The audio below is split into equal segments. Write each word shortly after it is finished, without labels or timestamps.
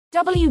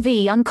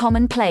WV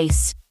Uncommon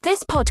Place.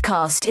 This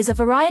podcast is a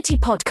variety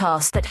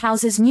podcast that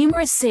houses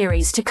numerous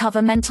series to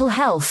cover mental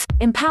health,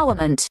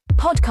 empowerment,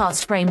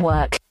 podcast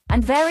framework,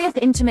 and various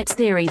intimate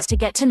theories to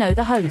get to know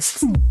the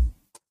hosts.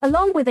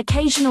 Along with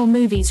occasional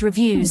movies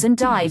reviews and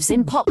dives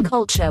in pop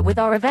culture with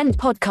our event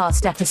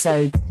podcast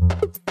episodes.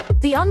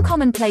 The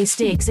Uncommon Place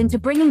digs into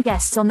bringing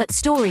guests on that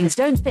stories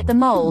don't fit the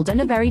mold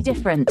and are very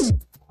different.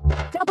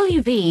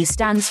 WV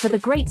stands for the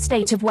great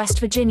state of West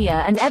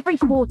Virginia, and every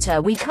quarter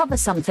we cover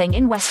something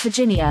in West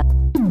Virginia.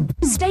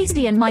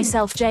 Stacey and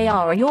myself, JR,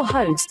 are your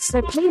hosts,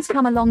 so please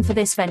come along for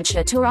this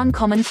venture to our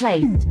Uncommon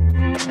Place.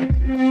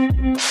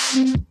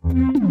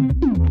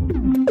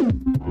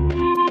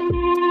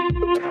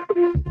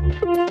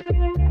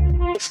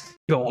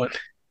 Going.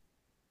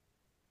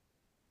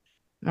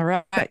 All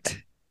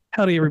right.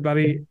 Howdy,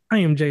 everybody. I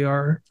am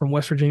JR from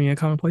West Virginia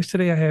Commonplace.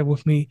 Today I have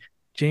with me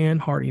Jan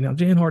Hardy. Now,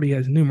 Jan Hardy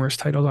has numerous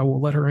titles. I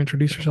will let her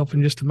introduce herself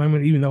in just a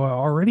moment, even though I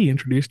already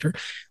introduced her.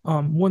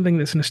 One thing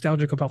that's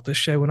nostalgic about this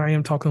show, and I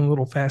am talking a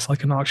little fast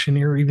like an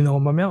auctioneer, even though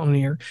I'm a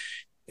mountaineer,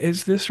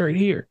 is this right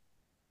here.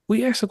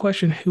 We ask the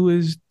question, who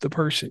is the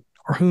person,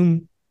 or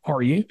whom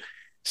are you?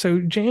 So,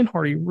 Jan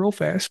Hardy, real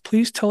fast,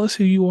 please tell us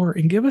who you are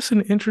and give us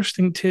an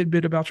interesting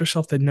tidbit about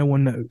yourself that no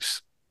one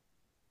knows.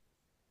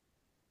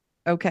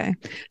 Okay.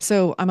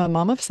 So I'm a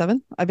mom of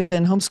 7. I've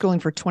been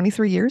homeschooling for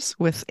 23 years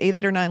with 8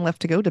 or 9 left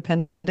to go,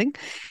 depending.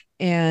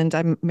 And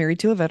I'm married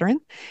to a veteran.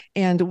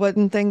 And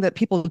one thing that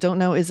people don't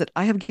know is that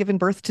I have given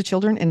birth to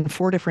children in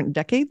 4 different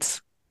decades,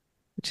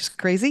 which is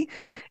crazy.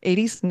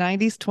 80s,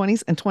 90s,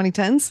 20s, and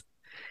 2010s.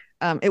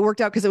 It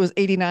worked out because it was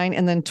 89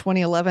 and then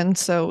 2011.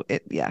 So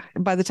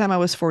by the time I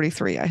was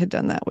 43, I had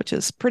done that, which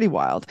is pretty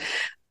wild.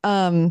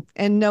 And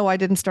no, I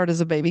didn't start as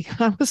a baby.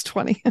 I was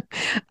 20.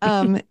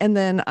 And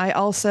then I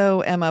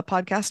also am a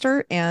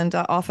podcaster and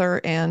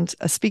author and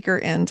a speaker,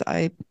 and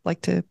I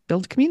like to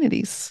build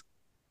communities,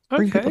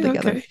 bring people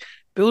together. Okay.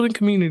 Building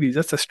communities,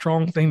 that's a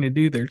strong thing to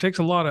do there. It takes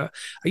a lot of,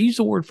 I use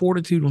the word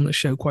fortitude on the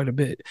show quite a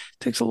bit. It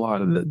takes a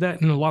lot of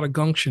that and a lot of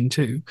gumption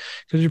too,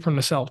 because you're from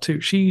the South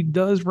too. She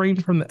does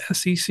range from the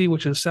SEC,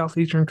 which is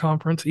Southeastern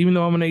Conference, even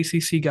though I'm an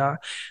ACC guy.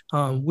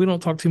 We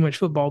don't talk too much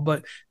football,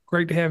 but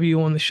great to have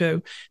you on the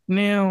show.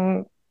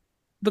 Now,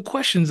 the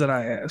questions that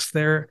I asked,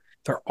 they're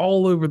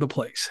all over the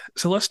place.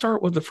 So let's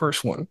start with the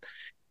first one.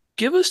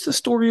 Give us the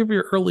story of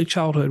your early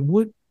childhood.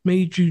 What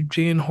made you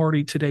Jan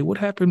Hardy today? What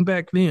happened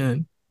back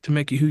then to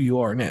make you who you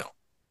are now?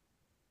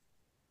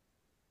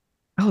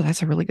 Oh,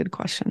 that's a really good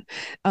question.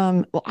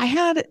 Well, I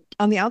had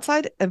on the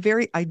outside a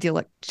very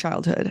idyllic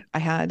childhood. I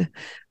had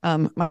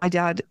my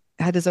dad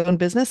had his own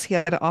business. He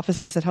had an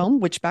office at home,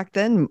 which back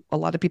then a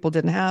lot of people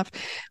didn't have.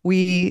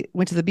 We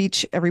went to the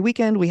beach every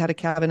weekend. We had a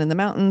cabin in the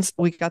mountains.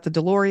 We got the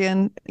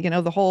DeLorean,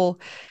 the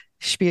whole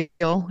spiel.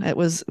 It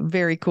was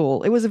very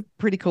cool. It was a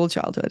pretty cool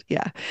childhood.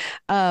 Yeah.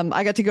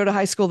 I got to go to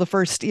high school the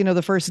first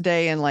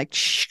day and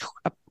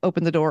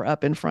open the door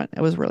up in front.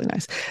 It was really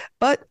nice.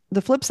 But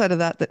the flip side of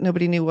that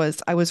nobody knew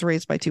was I was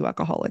raised by 2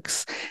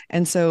 alcoholics.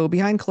 And so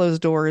behind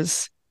closed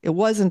doors, it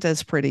wasn't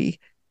as pretty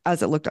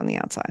as it looked on the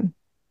outside.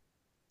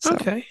 So.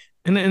 Okay.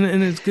 And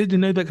it's good to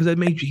know that because that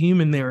made you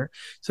human there.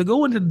 So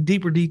go into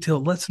deeper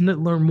detail. Let's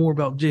learn more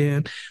about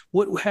Jan.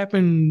 What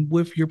happened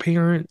with your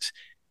parents,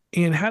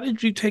 and how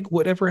did you take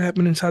whatever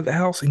happened inside the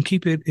house and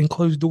keep it in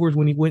closed doors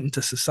when you went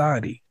into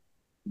society?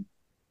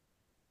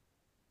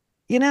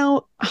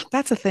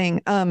 That's a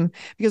thing.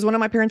 Because one of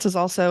my parents is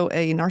also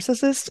a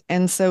narcissist.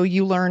 And so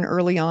you learn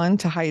early on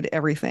to hide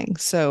everything.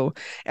 So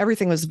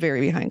everything was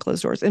very behind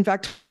closed doors. In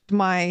fact,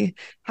 my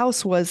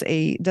house was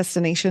a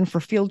destination for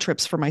field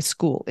trips for my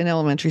school in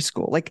elementary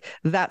school. Like,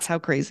 that's how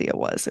crazy it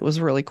was. It was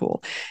really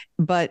cool.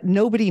 But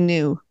nobody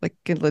knew, like,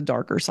 in the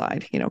darker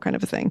side, kind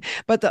of a thing.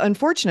 But the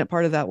unfortunate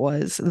part of that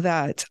was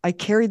that I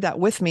carried that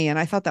with me, and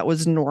I thought that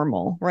was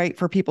normal, right?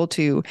 For people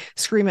to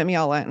scream at me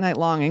all night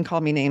long and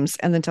call me names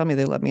and then tell me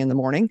they love me in the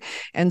morning.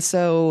 And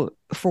so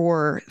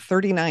for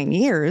 39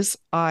 years,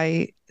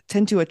 I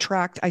tended to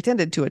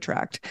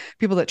attract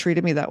people that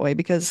treated me that way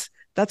because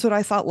that's what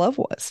I thought love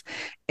was.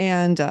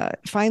 And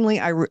finally,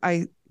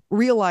 I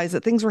realized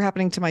that things were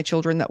happening to my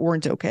children that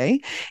weren't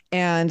okay.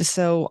 And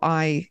so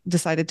I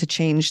decided to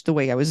change the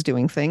way I was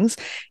doing things.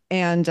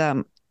 And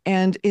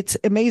it's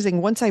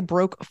amazing. Once I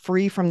broke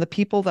free from the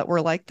people that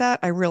were like that,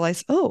 I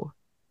realized, oh,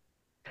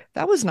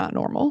 that was not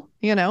normal,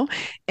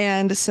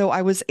 And so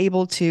I was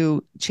able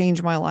to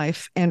change my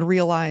life and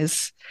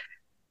realize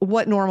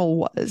what normal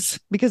was,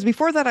 because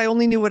before that I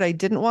only knew what I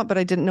didn't want, but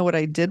I didn't know what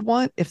I did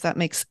want, if that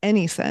makes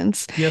any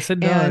sense. Yes,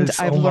 it does. And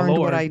I've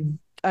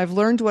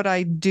learned what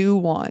I do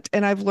want.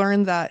 And I've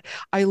learned that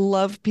I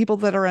love people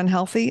that are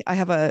unhealthy. I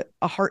have a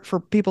heart for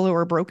people who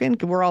are broken.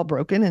 We're all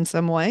broken in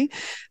some way.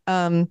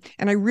 And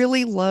I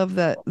really love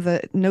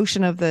the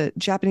notion of the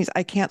Japanese,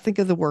 I can't think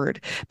of the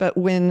word, but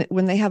when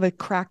they have a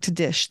cracked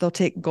dish, they'll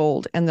take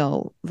gold and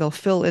they'll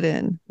fill it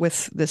in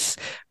with this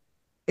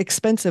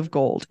expensive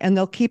gold, and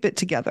they'll keep it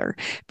together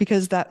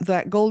because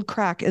that gold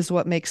crack is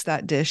what makes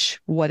that dish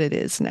what it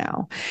is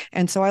now.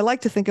 And so I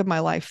like to think of my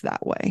life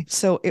that way.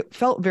 So it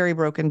felt very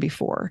broken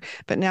before,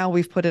 but now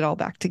we've put it all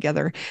back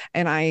together.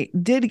 And I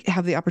did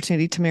have the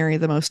opportunity to marry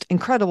the most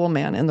incredible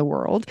man in the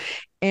world.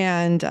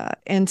 And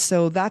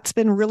so that's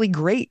been really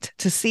great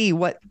to see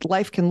what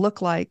life can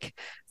look like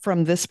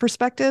from this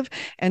perspective.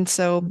 And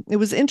so it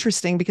was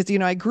interesting because,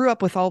 I grew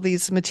up with all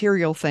these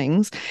material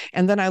things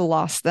and then I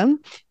lost them.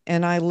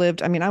 And I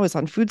was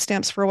on food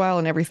stamps for a while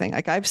and everything.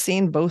 Like, I've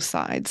seen both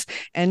sides.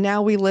 And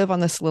now we live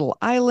on this little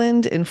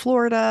island in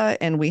Florida,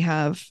 and we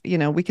have,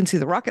 we can see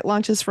the rocket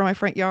launches from my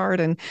front yard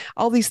and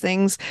all these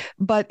things,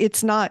 but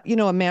it's not,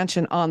 a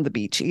mansion on the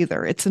beach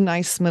either. It's a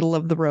nice middle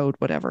of the road,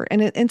 whatever.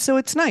 And so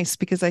it's nice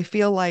because I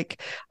feel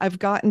like I've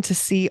gotten to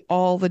see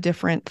all the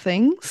different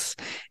things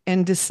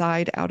and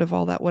decide out of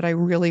all that what I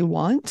really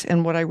want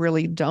and what I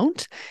really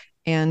don't.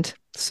 And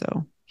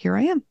so here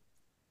I am.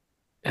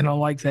 And I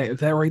like that.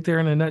 That right there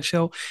in a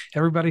nutshell.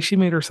 Everybody, she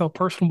made herself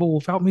personable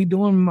without me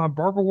doing my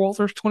Barbara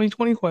Walters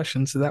 2020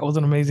 questions. So that was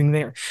an amazing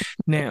there.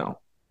 Now,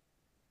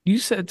 you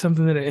said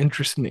something that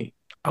interests me.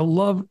 I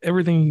love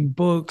everything,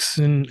 books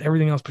and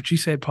everything else, but you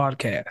said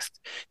podcast.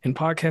 And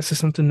podcast is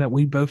something that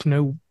we both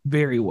know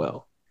very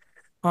well.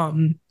 A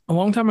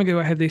long time ago,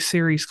 I had this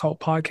series called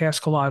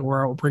Podcast Collide,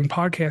 where I would bring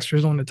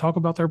podcasters on to talk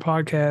about their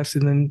podcast,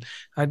 and then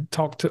I'd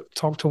talk to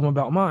them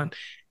about mine.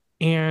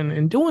 And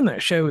in doing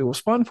that show, it was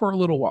fun for a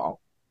little while,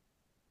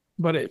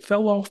 but it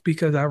fell off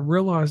because I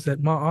realized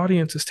that my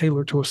audience is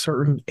tailored to a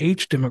certain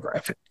age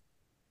demographic.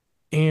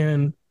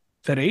 And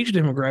that age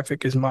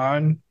demographic is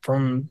mine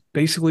from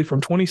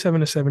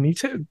 27 to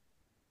 72.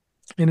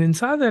 And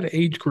inside that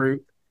age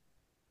group,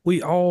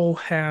 we all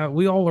are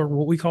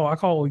what I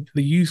call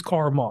the used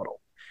car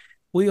model.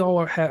 We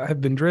all have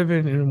been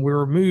driven and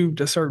we're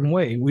moved a certain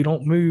way. We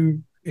don't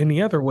move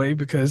any other way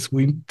because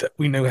we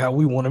know how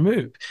we want to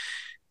move.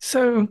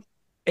 So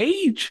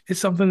age is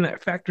something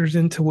that factors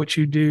into what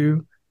you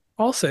do.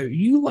 Also,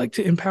 you like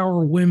to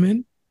empower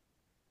women,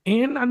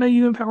 and I know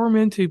you empower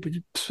men too, but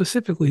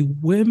specifically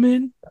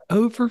women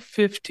over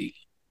 50.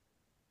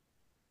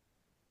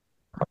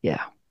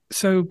 Yeah.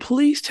 So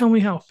please tell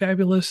me how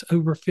Fabulous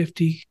Over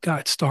 50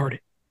 got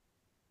started.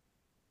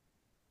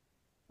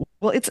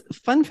 Well, it's a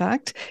fun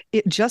fact.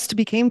 It just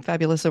became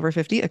Fabulous Over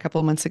 50 a couple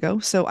of months ago.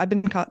 So I've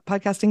been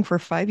podcasting for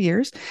 5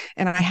 years,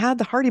 and I had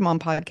the Hardy Mom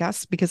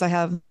podcast because I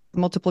have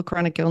multiple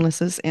chronic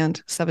illnesses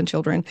and 7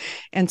 children.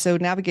 And so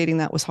navigating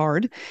that was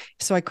hard.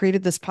 So I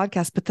created this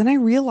podcast, but then I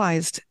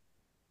realized,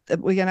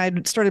 again,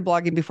 I'd started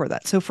blogging before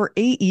that. So for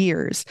 8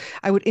 years,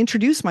 I would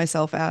introduce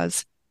myself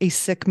as a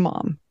sick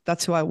mom.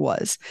 That's who I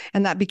was.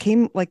 And that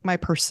became like my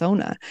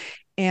persona.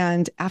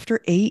 And after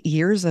 8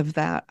 years of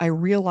that, I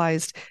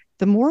realized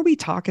the more we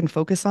talk and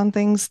focus on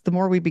things, the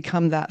more we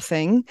become that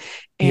thing.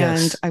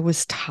 And Yes. I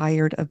was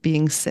tired of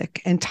being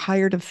sick and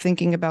tired of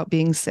thinking about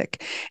being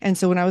sick. And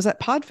so when I was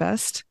at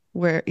PodFest,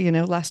 where,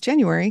 last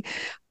January,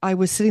 I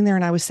was sitting there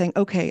and I was saying,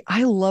 okay,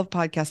 I love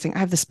podcasting. I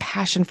have this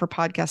passion for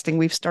podcasting.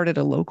 We've started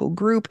a local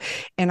group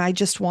and I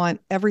just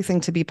want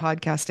everything to be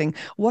podcasting.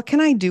 What can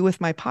I do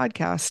with my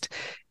podcast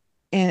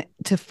and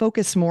to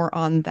focus more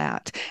on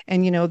that?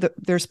 And,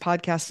 there's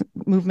podcast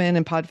movement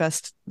and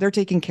PodFest. They're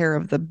taking care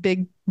of the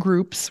big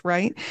groups,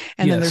 right?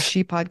 And then there's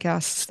She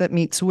Podcasts that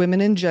meets women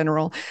in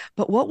general.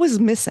 But what was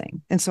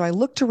missing? And so I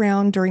looked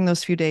around during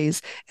those few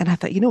days and I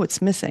thought,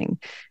 what's missing?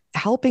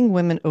 Helping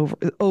women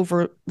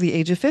over the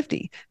age of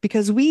 50,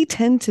 because we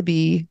tend to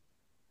be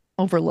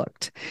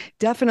overlooked,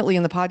 definitely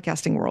in the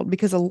podcasting world,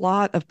 because a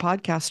lot of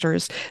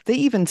podcasters, they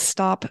even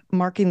stop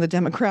marking the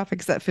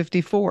demographics at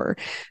 54.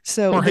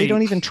 So They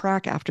don't even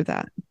track after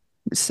that.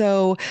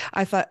 So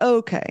I thought,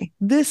 okay,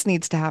 this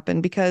needs to happen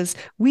because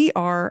we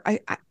are,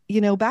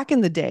 back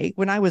in the day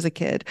when I was a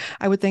kid,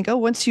 I would think,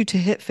 once you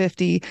hit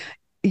 50,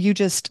 you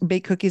just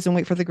bake cookies and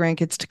wait for the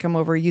grandkids to come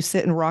over. You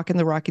sit and rock in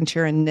the rocking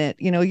chair and knit.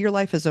 Your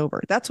life is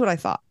over. That's what I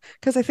thought,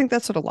 because I think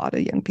that's what a lot of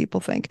young people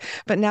think.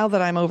 But now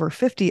that I'm over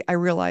 50, I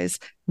realize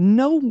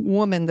no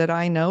woman that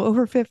I know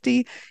over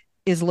 50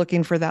 is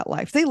looking for that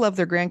life. They love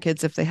their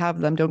grandkids if they have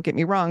them, don't get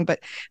me wrong,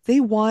 but they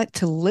want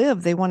to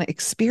live, they want to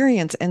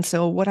experience. And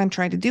so what I'm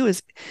trying to do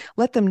is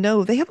let them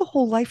know they have a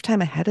whole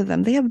lifetime ahead of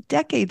them. They have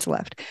decades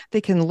left.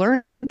 They can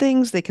learn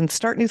things, they can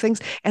start new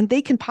things, and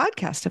they can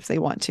podcast if they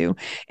want to.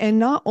 And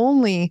not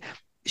only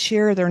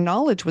share their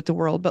knowledge with the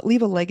world, but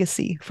leave a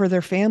legacy for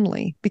their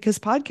family, because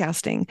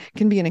podcasting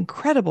can be an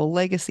incredible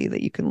legacy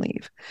that you can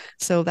leave.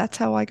 So that's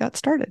how I got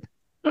started.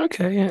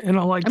 Okay, and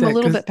I like I'm that. I'm a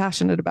little bit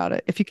passionate about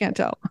it, if you can't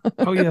tell.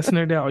 Oh yes,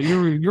 no doubt.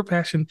 Your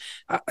passion,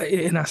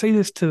 and I say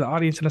this to the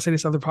audience, and I say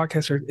this to other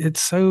podcasters.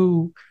 It's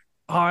so.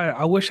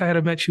 I wish I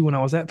had met you when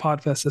I was at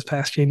PodFest this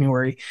past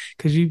January,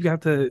 because you've got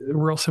the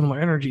real similar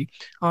energy.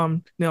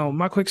 Now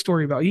my quick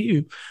story about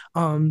you.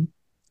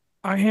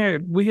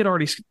 We had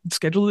already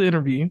scheduled the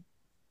interview,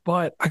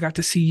 but I got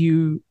to see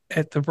you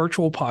at the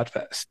virtual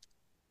PodFest.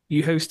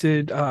 You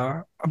hosted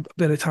a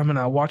bit of time, and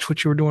I watched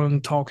what you were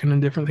doing, talking,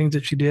 and different things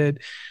that you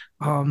did.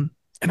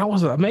 And I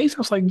was amazed.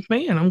 I was like,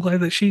 man, I'm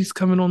glad that she's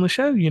coming on the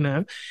show,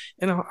 And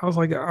I was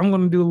like, I'm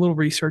going to do a little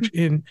research.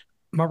 And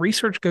my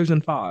research goes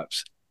in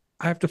fives.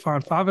 I have to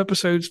find 5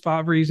 episodes,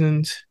 5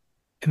 reasons,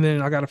 and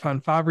then I got to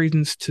find 5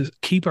 reasons to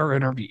keep our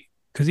interview.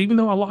 Because even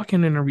though I lock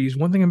in interviews,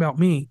 one thing about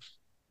me,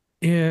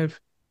 if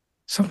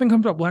something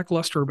comes up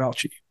lackluster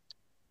about you,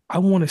 I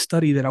want to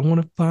study that. I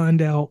want to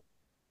find out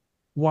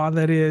why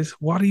that is.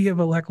 Why do you have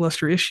a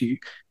lackluster issue?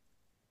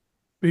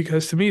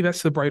 Because to me,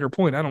 that's the brighter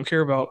point. I don't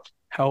care about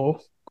how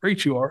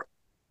great you are.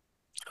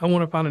 I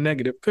want to find a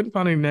negative. Couldn't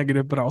find any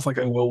negative, but I was like,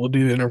 oh, well, we'll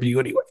do the interview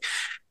anyway.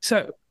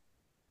 So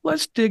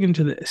let's dig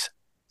into this.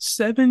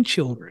 7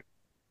 children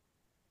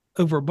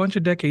over a bunch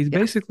of decades. Yeah.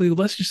 Basically,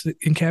 let's just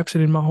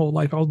encapsulate my whole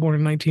life. I was born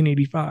in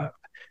 1985.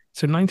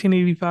 So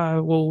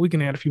 1985, well, we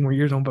can add a few more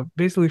years on, but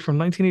basically from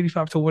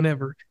 1985 to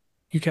whenever,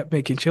 you kept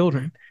making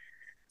children.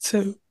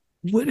 So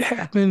what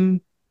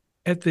happened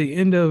at the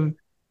end of,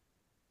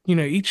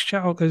 each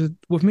child? Because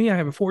with me, I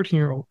have a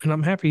 14-year-old, and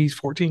I'm happy he's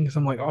 14 because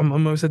I'm like, I'm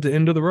almost at the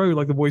end of the road,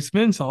 like the Boyz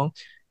II Men song.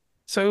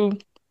 So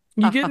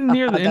you get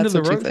near the end of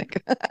the road.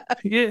 Think.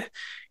 Yeah.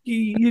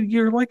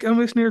 You're like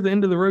almost near the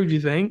end of the road,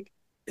 you think.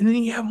 And then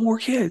you have more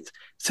kids.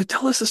 So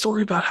tell us the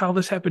story about how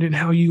this happened and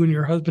how you and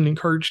your husband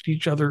encouraged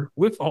each other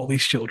with all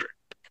these children.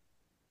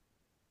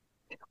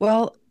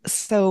 Well,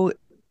 so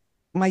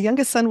my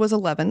youngest son was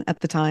 11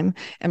 at the time,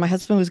 and my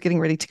husband was getting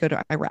ready to go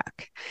to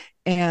Iraq,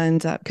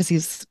 and because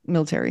he's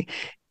military,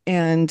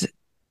 and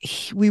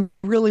we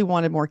really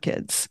wanted more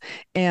kids,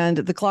 and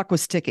the clock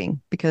was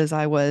ticking because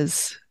I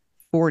was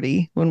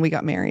 40 when we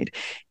got married.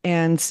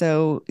 And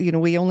so,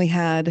 we only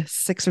had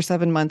 6 or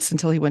 7 months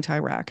until he went to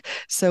Iraq.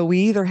 So we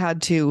either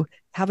had to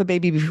have a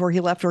baby before he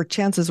left, or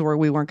chances were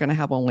we weren't going to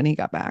have one when he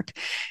got back.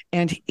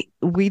 And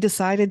we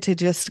decided to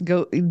just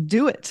go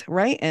do it,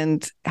 right?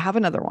 And have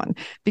another one,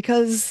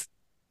 because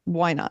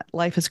why not?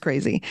 Life is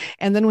crazy.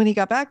 And then when he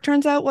got back,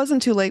 turns out it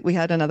wasn't too late. We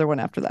had another one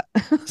after that.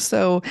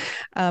 So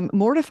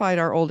mortified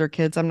our older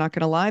kids, I'm not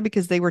going to lie,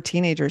 because they were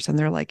teenagers and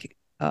they're like,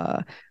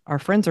 our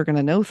friends are going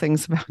to know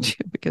things about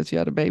you because you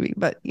had a baby.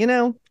 But,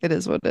 it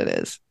is what it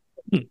is.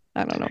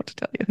 I don't know what to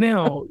tell you.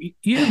 Now,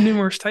 you have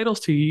numerous titles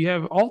too. You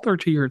have author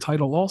to your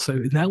title also.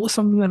 And that was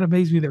something that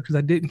amazed me there because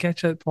I didn't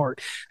catch that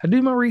part. I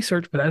do my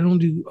research, but I don't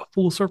do a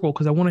full circle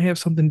because I want to have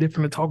something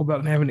different to talk about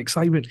and have an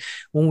excitement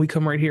when we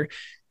come right here.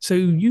 So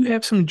you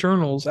have some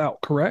journals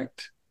out,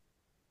 correct?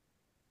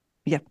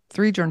 Yeah,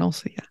 3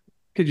 journals. Yeah.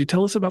 Could you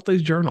tell us about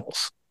those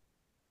journals?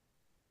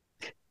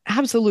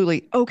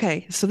 Absolutely.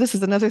 Okay. So this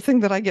is another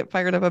thing that I get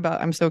fired up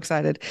about. I'm so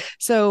excited.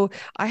 So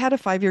I had a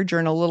 5-year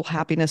journal, a little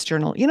happiness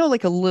journal,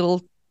 like a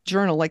little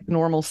journal, like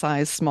normal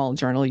size, small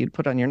journal you'd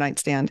put on your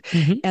nightstand.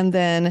 Mm-hmm. And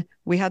then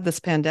we had this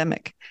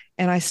pandemic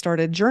and I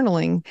started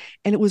journaling,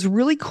 and it was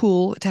really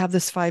cool to have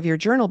this 5-year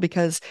journal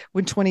because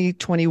when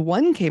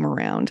 2021 came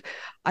around,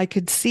 I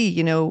could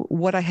see,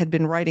 what I had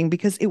been writing,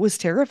 because it was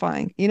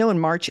terrifying. In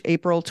March,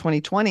 April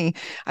 2020,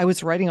 I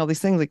was writing all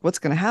these things like, what's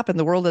going to happen?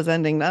 The world is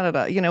ending,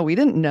 we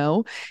didn't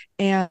know.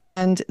 And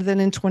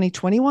then in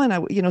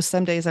 2021,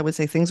 some days I would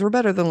say things were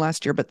better than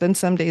last year, but then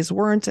some days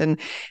weren't. And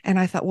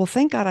I thought, well,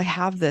 thank God I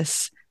have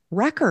this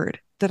record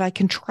that I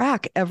can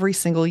track every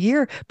single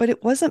year, but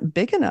it wasn't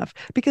big enough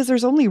because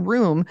there's only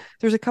room.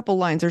 There's a couple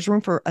lines, there's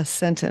room for a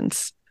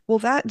sentence. Well,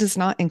 that does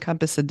not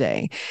encompass a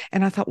day.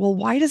 And I thought, well,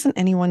 why doesn't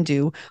anyone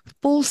do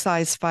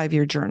full-size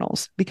 5-year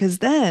journals? Because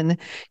then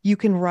you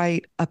can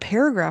write a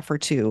paragraph or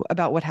 2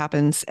 about what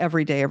happens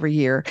every day, every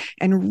year,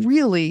 and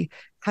really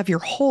have your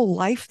whole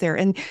life there.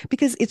 And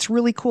because it's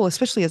really cool,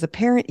 especially as a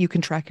parent, you can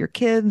track your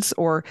kids,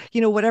 or,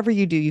 whatever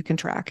you do, you can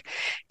track.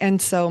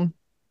 And so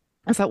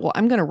I thought, well,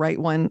 I'm going to write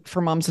one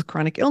for moms with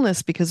chronic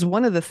illness, because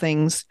one of the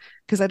things,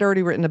 because I'd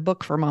already written a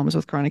book for moms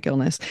with chronic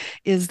illness,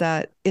 is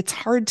that it's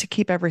hard to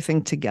keep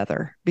everything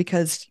together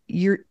because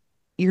you're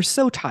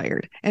so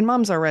tired, and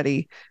mom's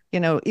already,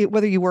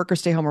 whether you work or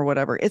stay home or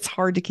whatever, it's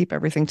hard to keep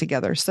everything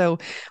together. So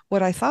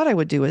what I thought I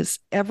would do is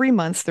every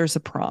month there's a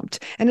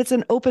prompt, and it's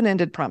an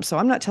open-ended prompt. So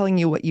I'm not telling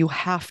you what you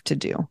have to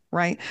do,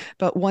 right?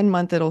 But one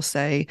month it'll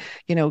say,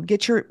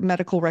 get your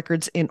medical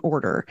records in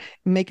order,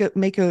 make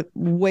a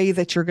way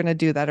that you're going to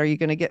do that. Are you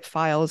going to get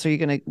files? Are you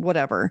going to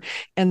whatever?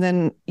 And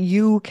then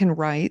you can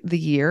write the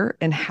year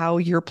and how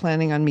you're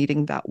planning on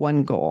meeting that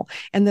one goal.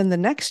 And then the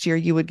next year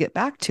you would get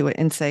back to it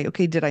and say,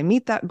 okay, did I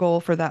meet that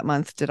goal for that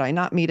month? Did I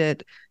not meet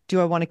it? Do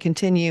I want to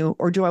continue,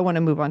 or do I want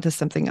to move on to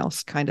something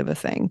else, kind of a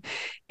thing?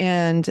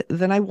 And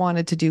then I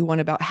wanted to do one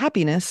about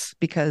happiness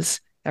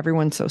because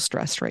everyone's so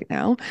stressed right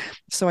now.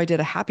 So I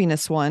did a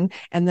happiness one.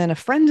 And then a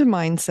friend of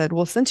mine said,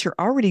 well, since you're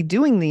already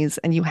doing these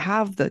and you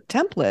have the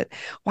template,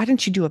 why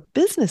don't you do a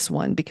business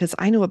one? Because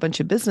I know a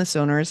bunch of business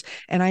owners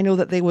and I know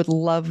that they would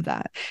love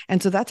that.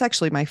 And so that's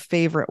actually my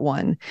favorite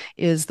one,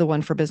 is the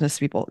one for business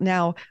people.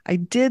 Now, I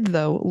did,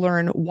 though,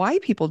 learn why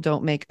people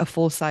don't make a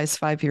full-size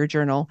 5-year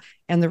journal.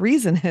 And the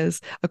reason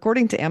is,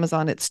 according to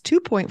Amazon, it's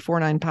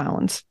 2.49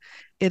 pounds.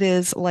 It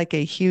is like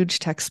a huge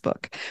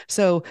textbook.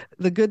 So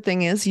the good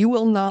thing is you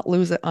will not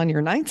lose it on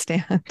your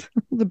nightstand.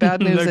 The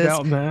bad news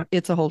is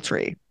it's a whole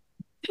tree.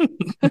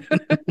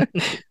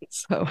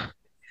 So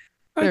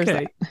There's that.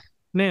 Okay.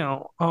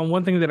 Now,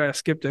 one thing that I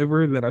skipped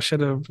over that I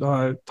should have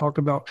talked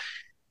about,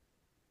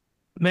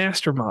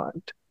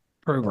 mastermind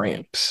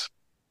programs.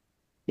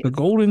 The Yes.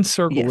 golden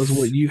circle is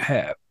what Yes. you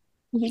have.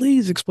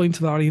 Please explain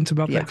to the audience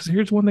about that, Yeah. because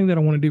here's one thing that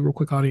I want to do real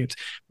quick, audience.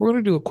 We're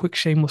going to do a quick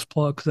shameless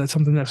plug because that's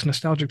something that's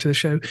nostalgic to the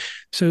show.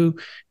 So,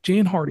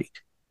 Jan Hardy,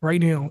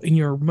 right now, in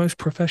your most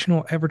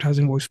professional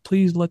advertising voice,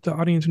 please let the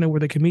audience know where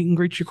they can meet and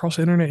greet you across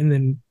the internet, and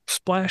then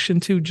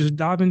just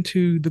dive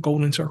into the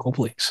golden circle,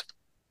 please.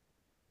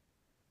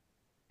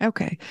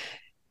 Okay.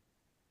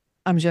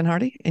 I'm Jen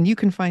Hardy, and you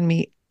can find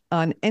me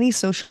on any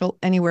social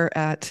anywhere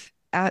at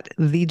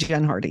the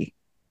Jen Hardy.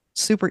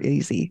 Super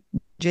easy.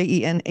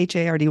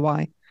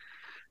 JenHardy.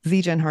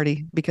 The Jen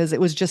Hardy, because it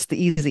was just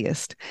the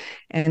easiest.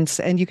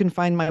 And you can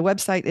find my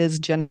website is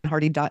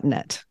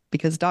jenhardy.net,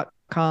 because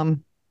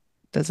 .com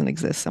doesn't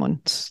exist.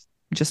 Someone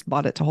just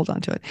bought it to hold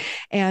on to it.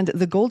 And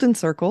the Golden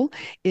Circle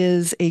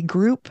is a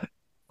group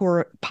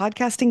for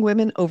podcasting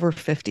women over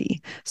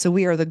 50. So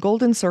we are the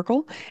Golden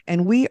Circle,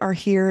 and we are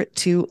here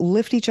to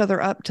lift each other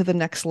up to the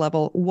next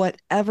level,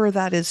 whatever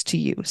that is to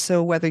you.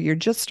 So whether you're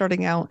just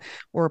starting out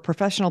or a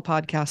professional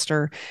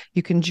podcaster,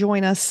 you can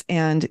join us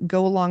and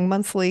go along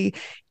monthly.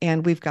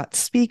 And we've got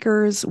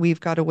speakers, we've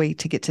got a way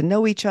to get to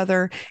know each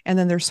other. And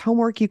then there's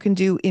homework you can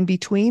do in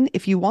between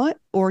if you want,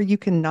 or you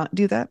can not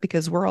do that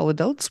because we're all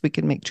adults. We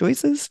can make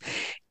choices.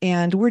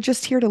 And we're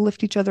just here to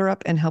lift each other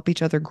up and help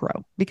each other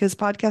grow, because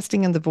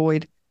podcasting in the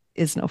void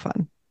is no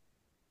fun.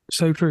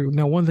 So true.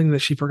 Now, one thing that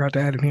she forgot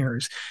to add in here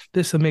is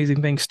this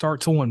amazing thing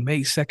starts on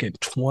May 2nd,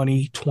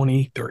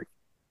 2023.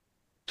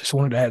 Just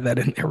wanted to add that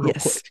in there real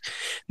quick.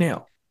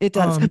 Now, it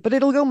does, but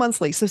it'll go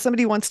monthly. So if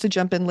somebody wants to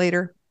jump in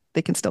later,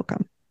 they can still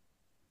come.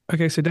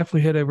 Okay, so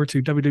definitely head over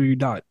to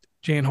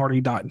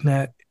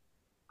www.janhardy.net,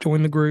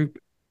 join the group,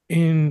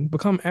 and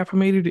become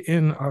affirmated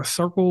in a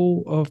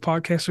circle of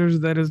podcasters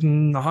that is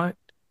not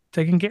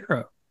taken care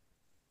of.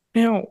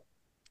 Now,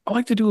 I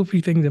like to do a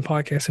few things in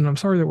podcasting. I'm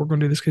sorry that we're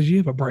going to do this because you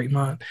have a bright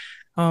mind.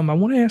 I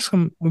want to ask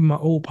some of my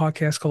old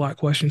podcast collide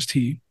questions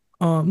to you.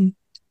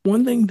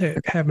 One thing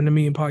that happened to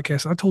me in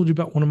podcasting, I told you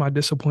about one of my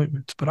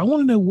disappointments, but I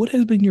want to know, what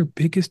has been your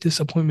biggest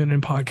disappointment in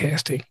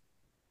podcasting?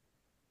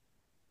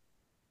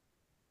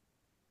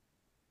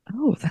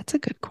 Oh, that's a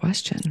good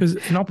question.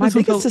 My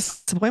biggest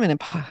disappointment in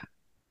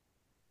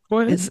go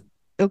ahead.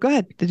 Go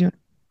ahead. Did you?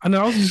 I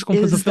know I was just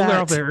going to put the filler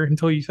out there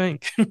until you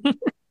think.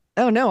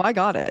 Oh no, I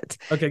got it.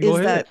 Okay, go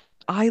ahead. That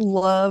I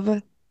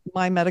love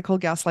my medical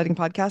gaslighting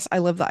podcast. I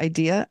love the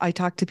idea. I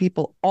talk to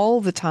people all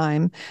the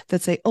time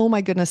that say, "Oh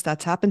my goodness,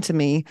 that's happened to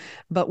me."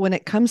 But when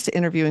it comes to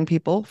interviewing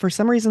people, for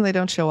some reason they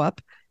don't show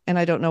up, and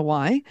I don't know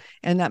why.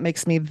 And that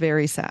makes me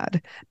very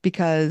sad,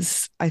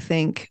 because I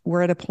think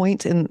we're at a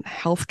point in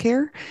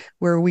healthcare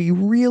where we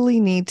really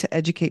need to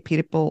educate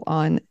people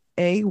on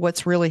A,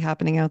 what's really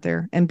happening out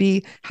there, and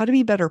B, how to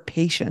be better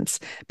patients,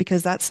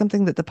 because that's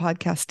something that the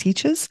podcast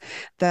teaches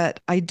that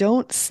I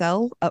don't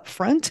sell up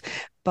front,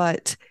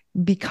 but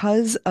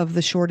because of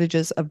the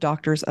shortages of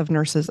doctors, of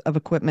nurses, of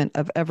equipment,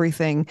 of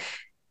everything,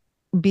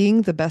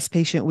 being the best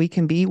patient we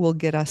can be will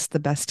get us the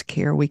best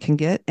care we can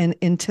get. And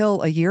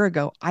until a year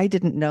ago, I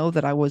didn't know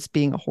that I was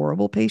being a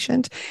horrible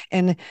patient.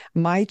 And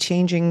my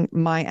changing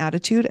my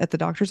attitude at the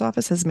doctor's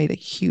office has made a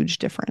huge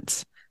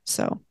difference.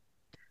 So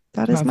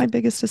that is my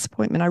biggest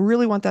disappointment. I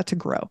really want that to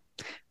grow.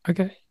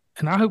 Okay.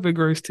 And I hope it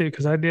grows too,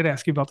 because I did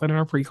ask you about that in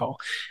our pre-call.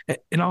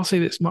 And I'll say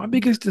this, my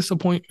biggest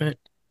disappointment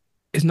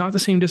is not the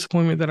same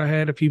disappointment that I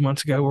had a few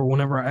months ago or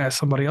whenever I asked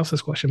somebody else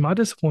this question. My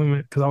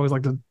disappointment, because I always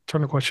like to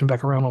turn the question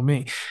back around on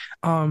me,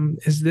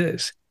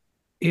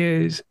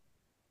 is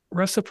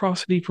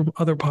reciprocity from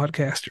other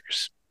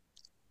podcasters.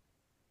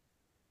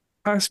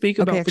 I speak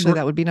about actually,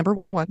 that would be number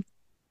one.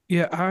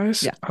 Yeah, I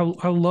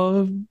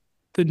love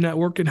the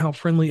network and how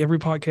friendly every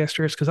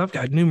podcaster is, because I've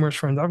got numerous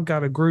friends. I've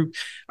got a group.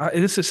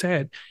 This is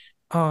sad.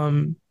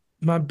 One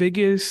of my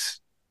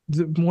biggest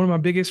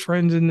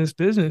friends in this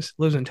business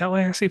lives in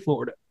Tallahassee,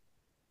 Florida.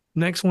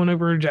 Next one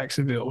over in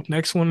Jacksonville.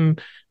 Next one,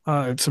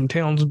 some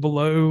towns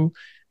below,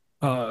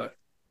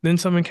 then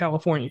some in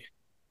California.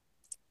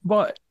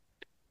 But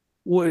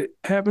what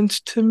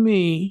happens to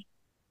me,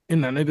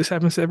 and I know this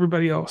happens to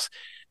everybody else,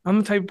 I'm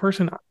the type of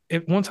person,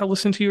 if once I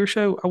listen to your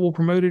show, I will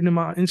promote it in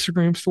my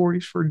Instagram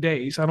stories for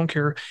days. I don't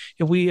care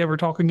if we ever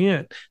talk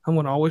again. I'm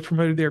going to always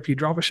promote it there. If you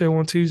drop a show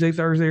on Tuesday,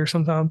 Thursday, or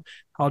sometime,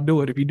 I'll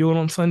do it. If you do it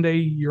on Sunday,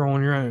 you're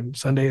on your own.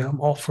 Sunday, I'm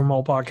off from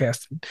all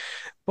podcasting.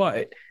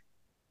 But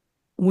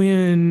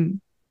when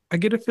I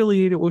get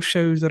affiliated with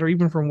shows that are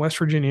even from West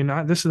Virginia,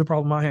 and this is the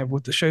problem I have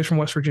with the shows from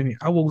West Virginia,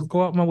 I will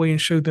go out my way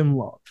and show them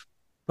love.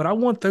 But I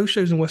want those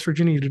shows in West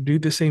Virginia to do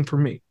the same for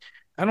me.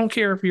 I don't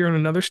care if you're in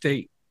another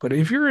state, but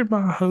if you're in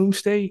my home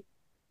state,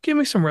 give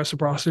me some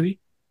reciprocity.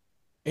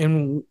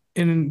 And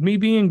me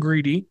being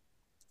greedy,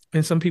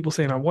 and some people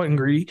saying I wasn't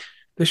greedy,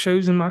 the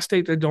shows in my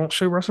state that don't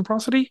show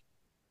reciprocity,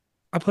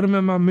 I put them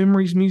in my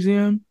memories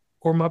museum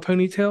or my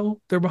ponytail.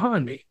 They're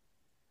behind me.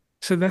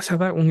 So that's how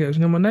that one goes.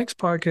 Now, my next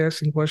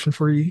podcasting question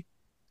for you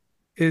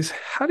is,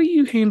 how do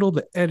you handle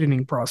the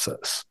editing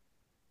process?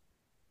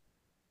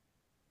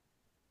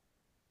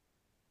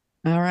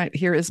 All right,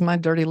 here is my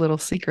dirty little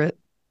secret.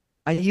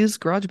 I use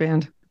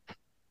GarageBand,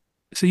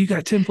 So you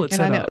got templates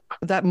and I set know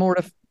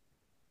up.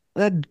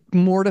 that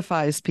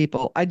mortifies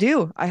people. I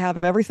do. I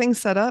have everything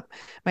set up,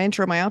 my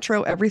intro, my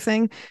outro,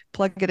 everything,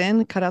 plug it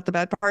in, cut out the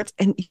bad parts.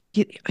 And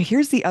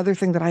here's the other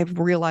thing that I've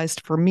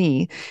realized for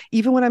me,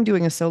 even when I'm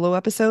doing a solo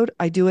episode,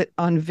 I do it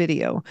on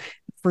video.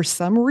 For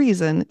some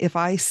reason, if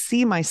I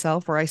see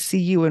myself or I see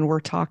you and we're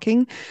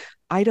talking,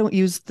 I don't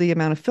use the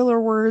amount of filler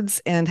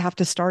words and have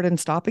to start and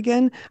stop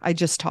again. I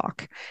just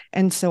talk.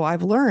 And so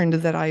I've learned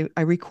that I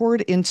record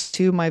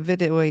into my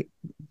videoing.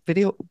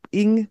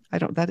 I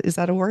don't, that is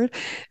that a word? It's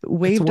a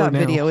word now.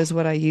 Wave.video is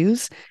what I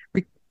use.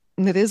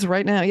 It is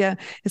right now. Yeah.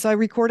 And so I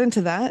record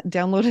into that,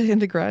 download it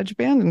into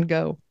GarageBand and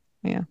go.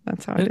 Yeah,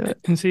 that's how I do it.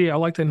 And see, I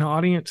like that in the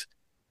audience.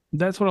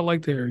 That's what I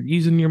like there.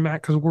 Using your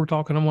Mac, because we're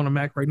talking, I'm on a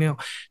Mac right now.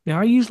 Now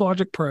I use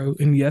Logic Pro,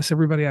 and yes,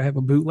 everybody, I have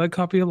a bootleg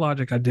copy of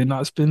Logic. I did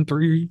not spend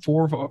 $300,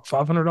 $400,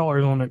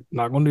 $500 on it.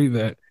 Not going to do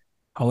that.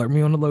 Holler at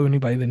me on the low.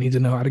 Anybody that needs to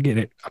know how to get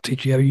it, I'll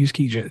teach you how to use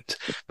keygens.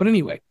 But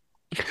anyway,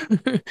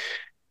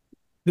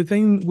 the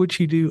thing which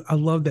you do, I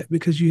love that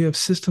because you have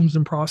systems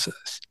and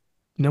process.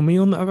 Now, me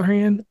on the other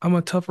hand, I'm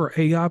a tougher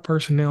AI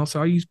person now,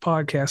 so I use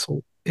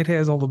Podcastle. It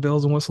has all the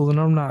bells and whistles, and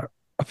I'm not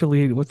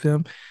affiliated with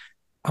them.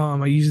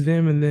 I use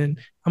them, and then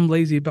I'm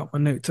lazy about my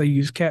notes. I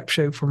use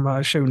Capsho for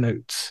my show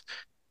notes.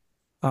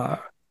 Uh,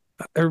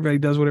 Everybody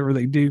does whatever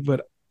they do,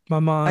 but my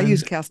I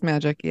use mind. Cast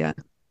Magic. Yeah.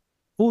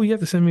 Oh, you have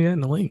to send me that in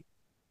the link.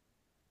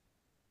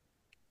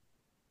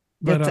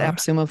 But It's an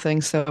AppSumo thing.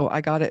 So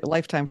I got it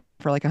lifetime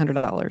for like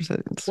 $100.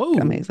 It's whoa,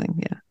 amazing.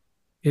 Yeah.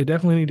 you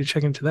definitely need to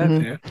check into that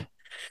Mhm. then.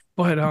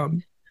 But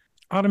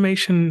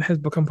automation has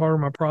become part of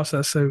my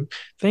process, so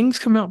things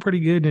come out pretty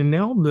good. And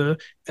now the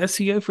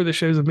SEO for the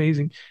show is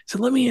amazing. So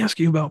let me ask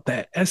you about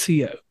that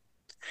SEO.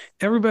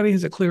 Everybody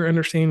has a clear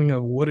understanding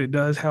of what it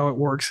does, how it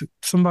works.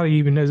 Somebody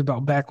even knows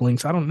about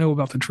backlinks. I don't know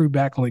about the true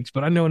backlinks,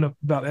 but I know enough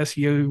about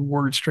SEO,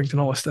 word strength, and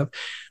all that stuff.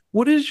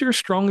 What is your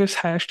strongest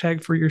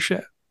hashtag for your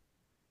show?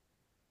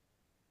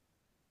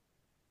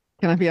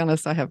 Can I be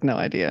honest? I have no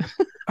idea.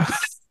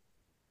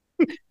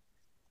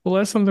 Well,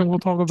 that's something we'll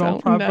talk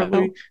about Don't know.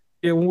 privately.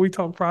 Yeah, when we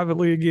talk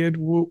privately again,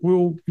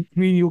 we'll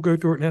me and you'll go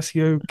through an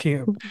SEO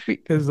camp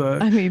because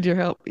I need your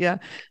help. Yeah.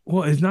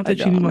 well, it's not I that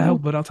you need don't my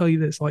help, know. but I'll tell you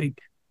this, like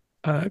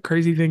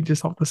crazy thing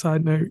just off the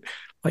side note,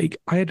 like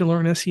I had to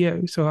learn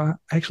SEO, so I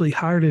actually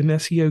hired an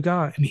SEO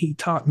guy and he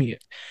taught me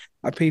it.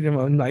 I paid him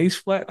a nice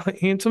flat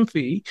handsome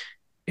fee,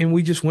 and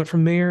we just went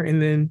from there,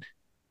 and then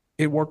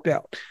it worked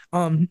out.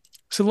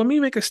 So let me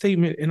make a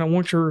statement, and I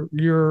want your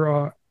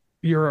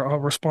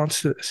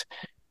response to this.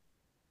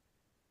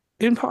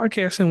 In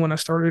podcasting, when I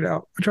started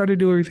out, I tried to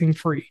do everything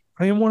free.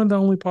 I am one of the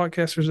only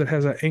podcasters that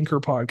has an anchor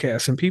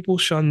podcast, and people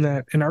shun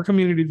that. In our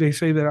community, they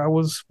say that I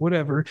was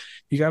whatever.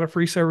 You got a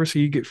free service, so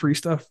you get free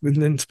stuff. And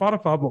then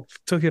Spotify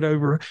took it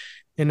over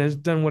and has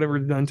done whatever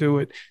it's done to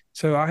it.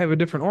 So I have a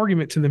different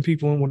argument to them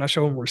people. And when I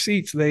show them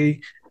receipts,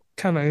 they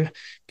kind of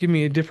give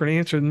me a different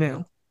answer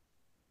now.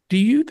 Do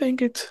you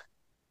think it's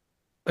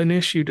an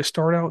issue to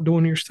start out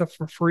doing your stuff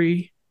for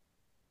free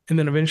and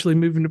then eventually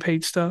move into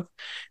paid stuff?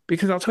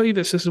 Because I'll tell you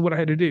this is what I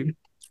had to do.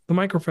 The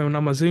microphone,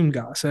 I'm a Zoom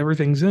guy, so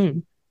everything's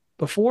Zoom.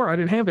 Before, I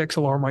didn't have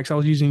XLR mics. I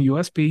was using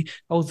USB.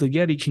 I was the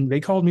Yeti King. They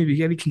called me the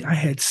Yeti King. I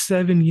had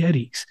 7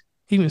 Yetis,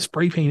 even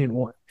spray painted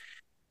one.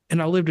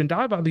 And I lived and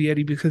died by the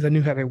Yeti because I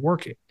knew how to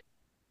work it.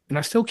 And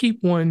I still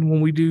keep one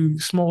when we do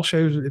small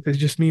shows if it's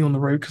just me on the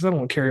road because I don't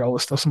want to carry all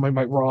this stuff. Somebody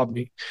might rob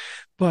me.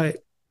 But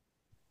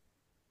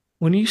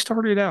when you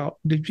started out,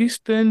 did you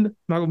spend,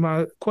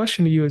 my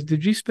question to you is,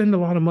 did you spend a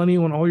lot of money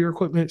on all your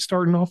equipment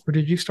starting off, or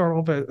did you start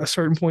off at a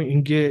certain point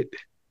and get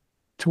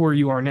to where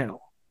you are now?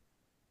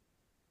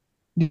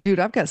 Dude,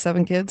 I've got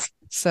 7 kids.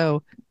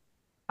 So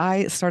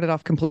I started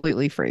off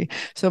completely free.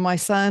 So my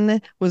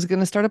son was going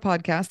to start a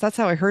podcast. That's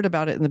how I heard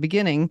about it in the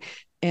beginning.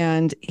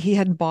 And he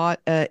had bought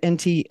a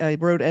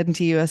Rode NT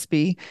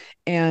USB.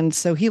 And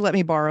so he let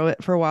me borrow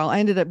it for a while. I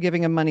ended up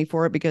giving him money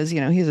for it because,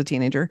 he's a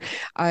teenager.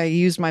 I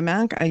used my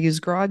Mac. I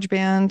used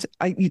GarageBand.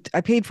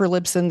 I paid for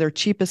Libsyn, their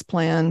cheapest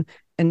plan.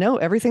 And no,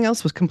 everything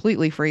else was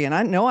completely free. And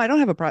I don't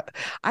have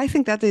I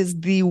think that is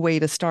the way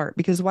to start,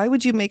 because why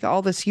would you make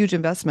all this huge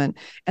investment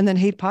and then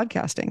hate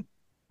podcasting?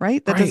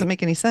 Right? That doesn't Right.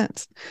 make any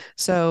sense.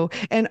 So,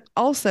 and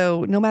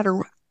also, no matter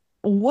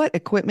what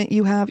equipment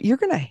you have, you're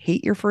going to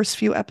hate your first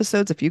few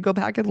episodes if you go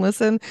back and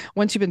listen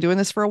once you've been doing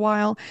this for a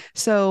while.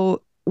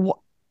 So,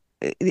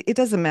 it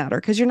doesn't matter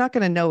because you're not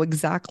going to know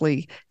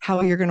exactly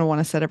how you're going to want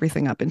to set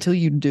everything up until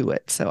you do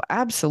it. So,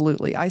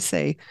 absolutely, I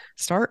say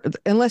start,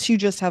 unless you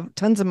just have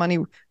tons of money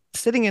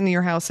sitting in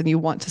your house and you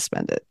want to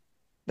spend it.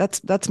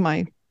 That's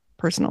my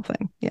personal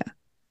thing. Yeah.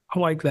 I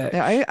like that.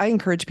 Yeah, I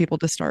encourage people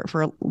to start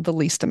for the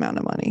least amount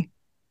of money.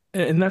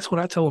 And that's what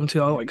I tell them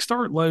too. I like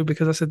start low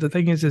because I said the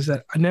thing is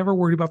that I never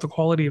worried about the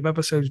quality of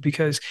episodes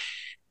because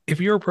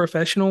if you're a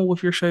professional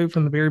with your show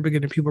from the very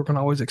beginning, people are going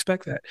to always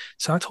expect that.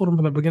 So I told them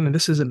from the beginning,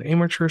 this is an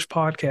amateurish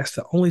podcast.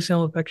 The only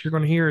sound effect you're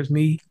going to hear is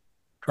me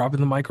dropping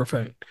the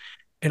microphone.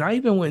 And I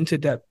even went into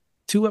depth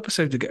 2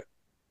 episodes ago.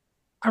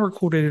 I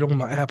recorded it on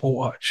my Apple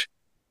Watch.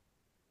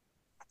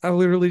 I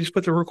literally just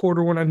put the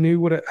recorder when I knew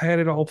what I had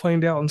it all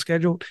planned out and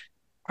scheduled.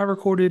 I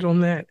recorded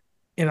on that,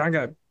 and I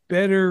got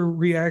better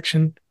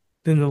reaction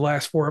than the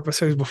last 4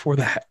 episodes before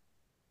that.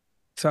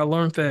 So I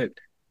learned that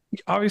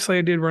obviously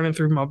I did run it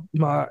through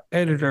my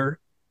editor,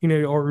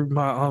 or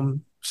my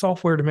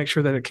software to make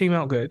sure that it came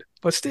out good.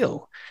 But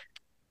still,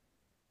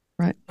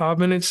 Right. 5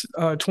 minutes,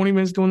 20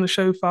 minutes doing the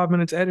show, 5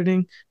 minutes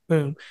editing,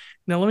 boom.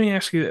 Now let me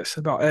ask you this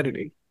about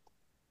editing.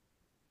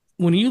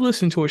 When you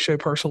listen to a show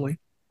personally,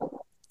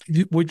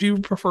 would you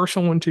prefer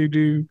someone to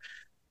do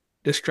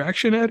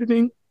distraction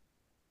editing,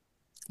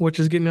 which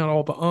is getting out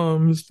all the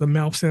ums, the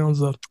mouth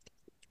sounds, of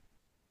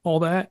all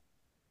that?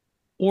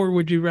 Or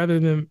would you rather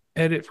them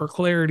edit for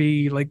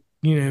clarity, like,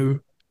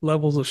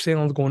 levels of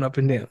sounds going up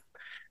and down?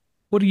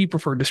 What do you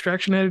prefer,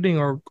 distraction editing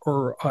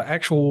or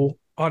actual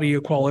audio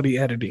quality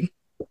editing?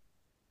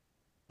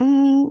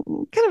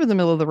 Kind of in the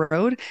middle of the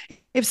road.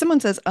 If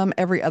someone says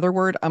every other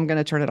word, I'm going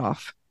to turn it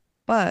off.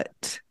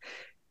 But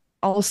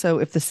also,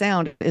 if the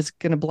sound is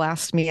going to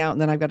blast me out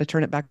and then I've got to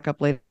turn it back up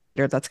later,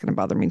 that's going to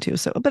bother me too.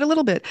 So, but a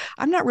little bit.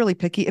 I'm not really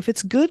picky. If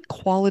it's good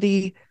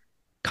quality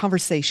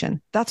conversation,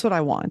 that's what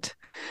I want.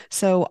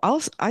 So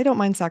I don't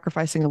mind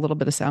sacrificing a little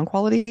bit of sound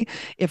quality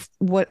if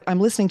what I'm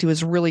listening to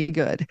is really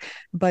good.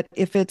 But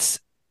if it's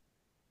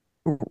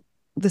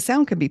the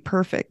sound can be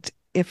perfect.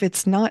 If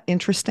it's not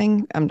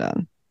interesting, I'm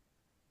done.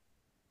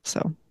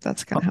 So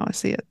that's kind of how I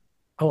see it.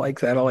 I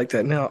like that. I like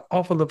that. Now,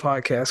 off of the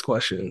podcast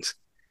questions,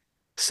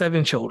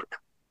 7 children,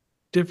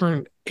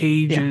 different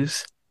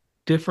ages,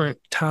 different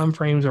time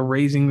frames of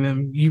raising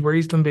them. You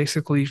raised them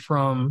basically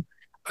from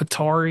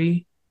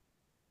Atari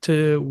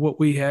to what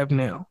we have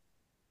now.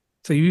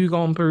 So you've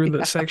gone through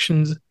the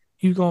sections.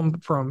 You've gone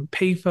from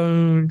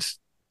payphones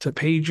to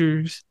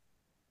pagers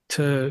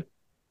to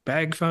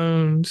bag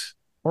phones,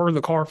 or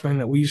the car phone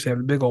that we used to have,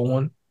 a big old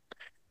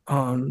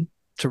one,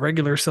 to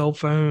regular cell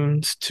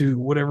phones, to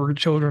whatever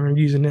children are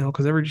using now,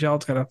 because every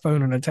child's got a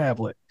phone and a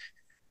tablet.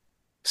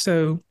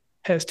 So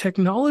has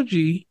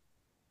technology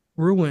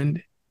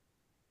ruined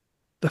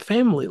the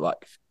family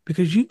life?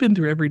 Because you've been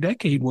through every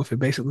decade with it,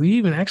 basically. You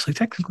even actually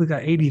technically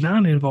got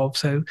 89 involved.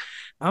 So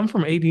I'm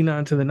from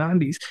 89 to the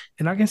 90s.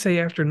 And I can say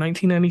after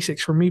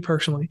 1996, for me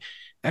personally,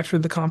 after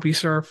the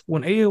CompuServe,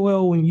 when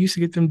you used to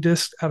get them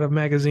discs out of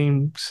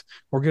magazines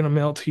or get them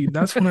mailed to you,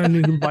 that's when I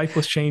knew life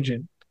was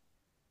changing.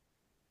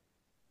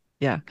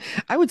 Yeah,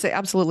 I would say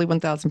absolutely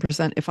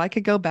 1000%. If I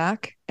could go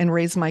back and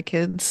raise my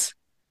kids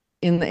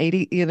in the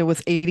 80s,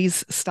 with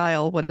 80s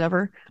style,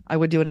 whatever, I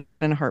would do it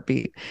in a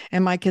heartbeat.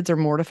 And my kids are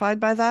mortified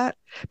by that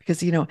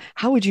because,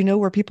 how would you know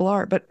where people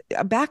are? But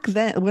back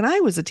then, when I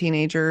was a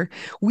teenager,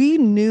 we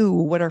knew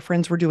what our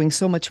friends were doing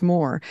so much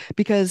more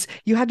because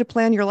you had to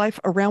plan your life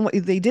around what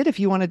they did if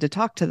you wanted to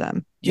talk to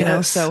them.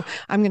 So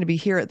I'm going to be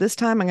here at this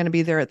time. I'm going to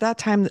be there at that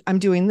time. I'm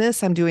doing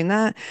this, I'm doing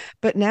that.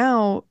 But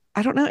now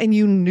I don't know. And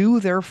you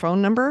knew their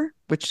phone number,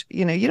 which,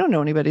 you don't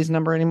know anybody's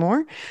number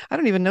anymore. I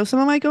don't even know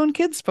some of my own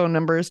kids' phone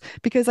numbers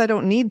because I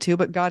don't need to,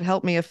 but God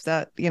help me if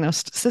that,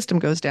 system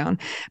goes down.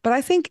 But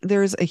I think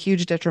there's a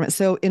huge detriment.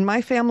 So in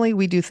my family,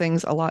 we do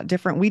things a lot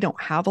different. We don't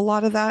have a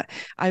lot of that.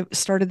 I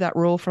started that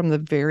rule from the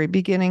very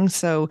beginning.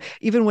 So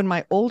even when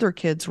my older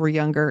kids were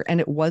younger and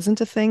it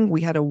wasn't a thing,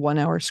 we had a 1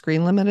 hour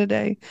screen limit a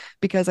day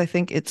because I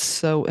think it's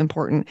so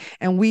important.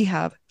 And we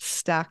have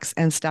stacks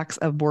and stacks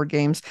of board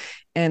games.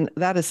 And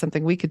that is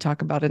something we could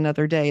talk about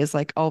another day, is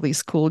like all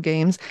these cool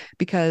games,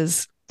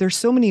 because there's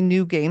so many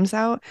new games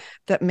out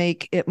that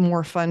make it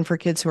more fun for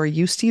kids who are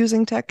used to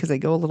using tech because they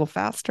go a little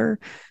faster.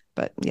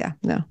 But yeah,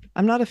 no,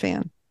 I'm not a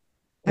fan.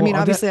 I mean,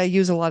 obviously I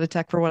use a lot of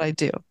tech for what I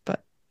do,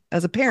 but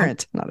as a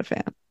parent, not a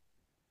fan.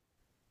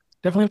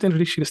 Definitely have to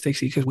introduce you to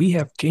Stacy because we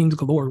have games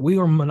galore. We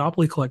are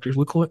Monopoly collectors.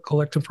 We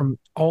collect them from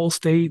all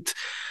states,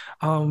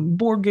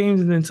 board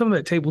games, and then some of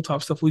that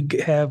tabletop stuff we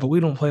have, but we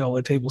don't play all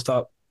the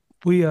tabletop.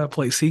 We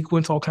play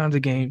Sequence, all kinds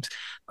of games.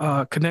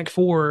 Connect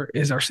Four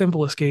is our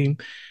simplest game.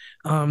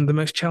 The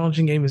most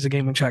challenging game is a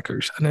game of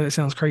checkers. I know that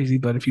sounds crazy,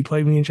 but if you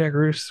play me in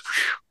checkers,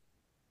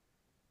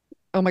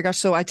 oh my gosh.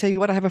 So I tell you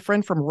what, I have a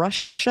friend from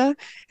Russia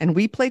and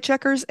we play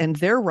checkers, and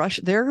their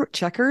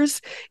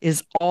checkers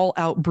is all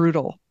out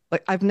brutal.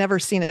 Like I've never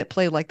seen it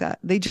play like that.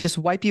 They just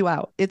wipe you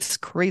out. It's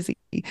crazy.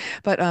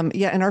 But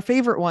yeah, and our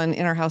favorite one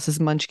in our house is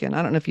Munchkin.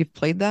 I don't know if you've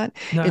played that.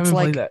 No, it's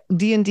like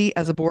D&D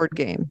as a board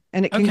game,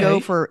 and it can go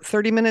for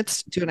 30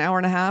 minutes to an hour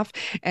and a half,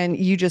 and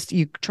you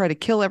try to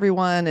kill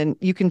everyone and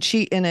you can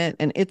cheat in it,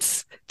 and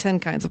it's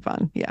 10 kinds of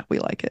fun. Yeah, we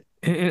like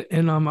it.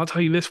 And I'll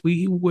tell you this,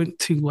 we went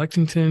to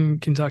Lexington,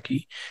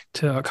 Kentucky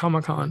to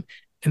Comic-Con,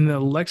 and the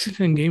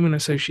Lexington Gaming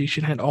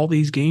Association had all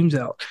these games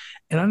out.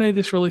 And I know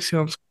this really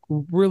sounds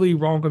really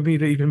wrong of me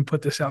to even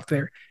put this out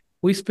there.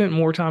 We spent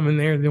more time in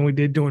there than we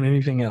did doing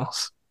anything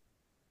else,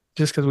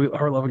 just because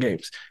our love of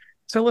games.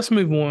 So let's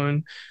move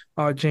on.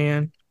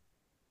 Jan.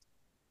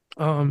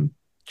 Jen,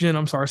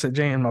 I'm sorry, I said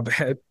Jan, my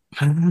bad.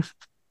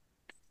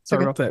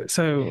 Sorry about that.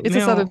 So it's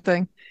now, a southern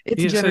thing.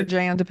 It's Jen or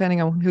Jan,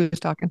 depending on who's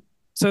talking.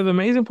 So the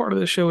amazing part of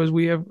the show is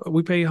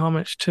we pay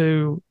homage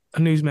to a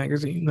news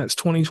magazine. That's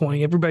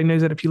 2020. Everybody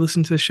knows that if you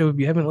listen to the show. If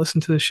you haven't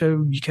listened to the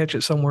show, you catch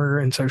it somewhere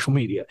in social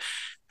media.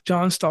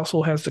 John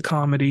Stossel has the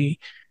comedy.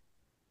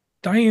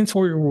 Diane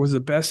Sawyer was the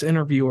best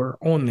interviewer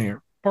on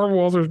there. Barbara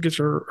Walters gets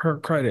her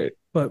credit,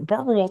 but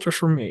Barbara Walters,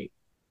 for me,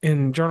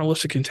 in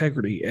journalistic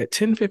integrity, at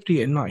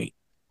 10:50 at night,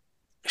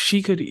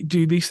 she could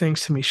do these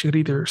things to me. She could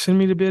either send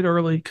me to bed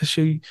early because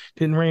she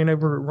didn't run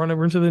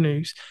over into the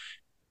news,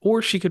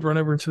 or she could run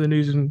over into the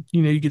news and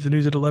you get the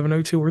news at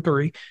 11:02 or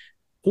 3,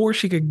 or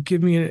she could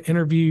give me an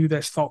interview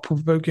that's thought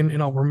provoking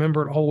and I'll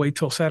remember it all the way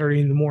till Saturday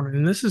in the morning.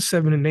 And this is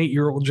 7 and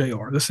 8-year-old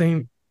JR. The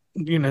same,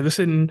 this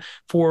isn't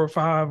 4 or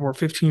 5 or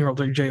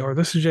 15-year-old JR.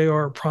 This is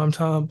JR prime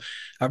time.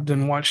 I've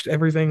done watched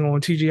everything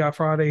on TGI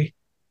Friday.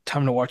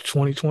 Time to watch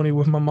 2020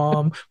 with my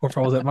mom, or if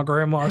I was at my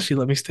grandma's, she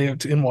let me stay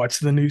up and watch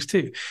the news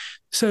too.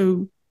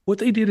 So what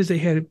they did is they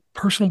had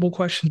personable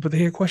questions, but they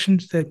had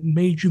questions that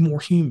made you more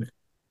human.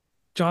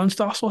 John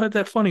Stossel had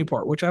that funny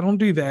part, which I don't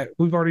do that.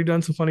 We've already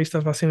done some funny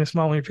stuff. I've seen a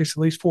smile on your face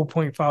at least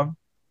 4.5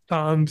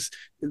 times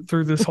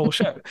through this whole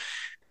show,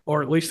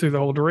 or at least through the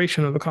whole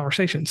duration of the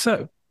conversation.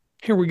 So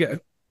here we go.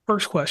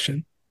 First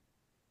question.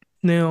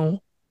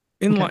 Now,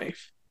 in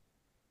life,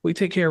 we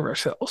take care of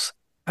ourselves.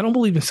 I don't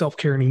believe in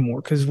self-care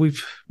anymore because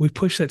we've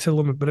pushed that to the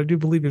limit, but I do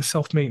believe in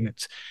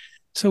self-maintenance.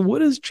 So what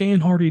does Jan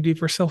Hardy do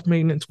for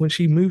self-maintenance when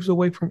she moves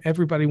away from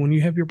everybody, when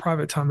you have your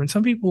private time? And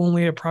some people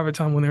only have private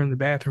time when they're in the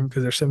bathroom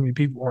because there's so many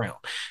people around.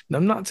 And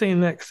I'm not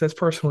saying that because that's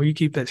personal. You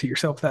keep that to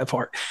yourself, that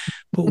part.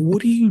 But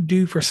what do you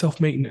do for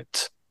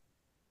self-maintenance?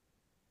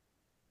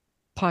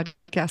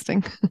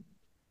 Podcasting.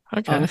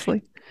 Okay.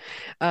 Honestly,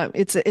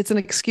 it's an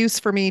excuse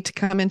for me to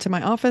come into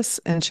my office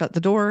and shut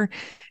the door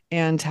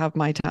and have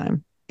my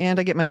time. And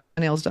I get my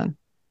nails done.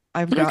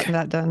 I've gotten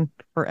that done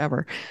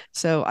forever.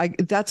 So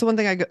that's the one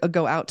thing I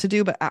go out to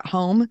do, but at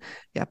home,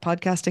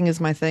 podcasting is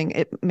my thing.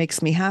 It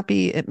makes me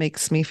happy. It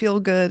makes me feel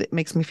good. It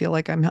makes me feel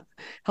like I'm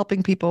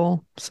helping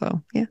people.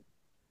 So, yeah.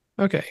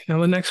 Okay.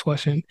 Now the next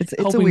question. It's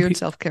a weird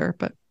self-care,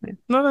 but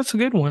no, that's a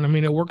good one. I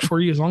mean, it works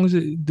for you as long as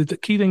the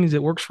key thing is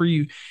it works for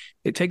you.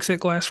 It takes that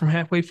glass from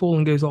halfway full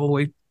and goes all the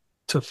way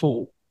to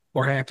full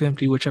or half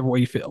empty, whichever way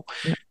you feel.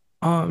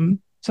 Yeah.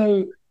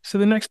 So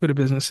the next bit of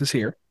business is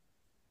here.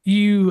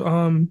 You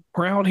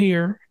are out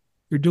here,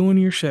 you're doing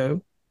your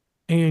show,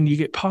 and you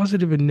get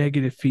positive and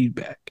negative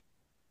feedback.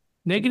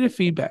 Negative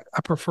feedback I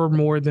prefer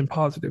more than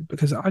positive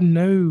because I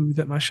know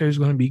that my show is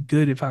going to be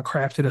good if I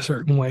craft it a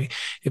certain way,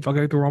 if I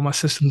go through all my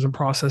systems and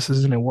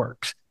processes and it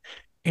works.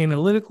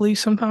 Analytically,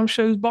 sometimes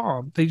shows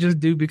bomb. They just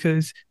do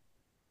because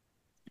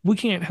we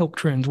can't help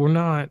trends. We're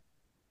not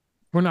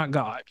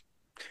God.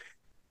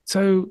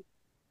 So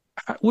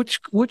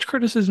which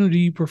criticism do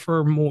you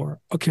prefer more?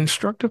 A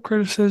constructive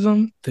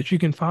criticism that you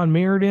can find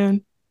merit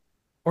in,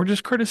 or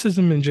just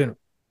criticism in general?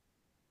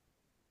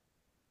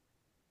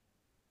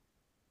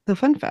 The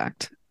fun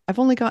fact, I've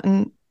only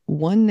gotten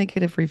one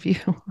negative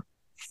review.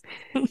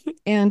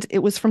 And it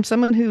was from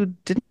someone who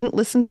didn't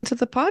listen to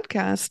the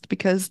podcast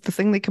because the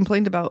thing they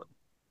complained about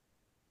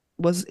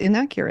was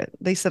inaccurate.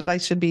 They said I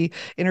should be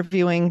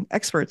interviewing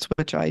experts,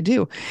 which I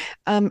do.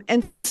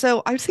 And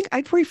so I think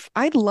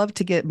I'd love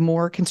to get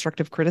more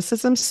constructive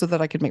criticism so that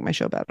I could make my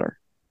show better.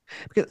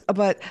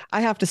 But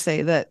I have to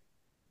say that,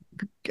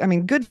 I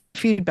mean, good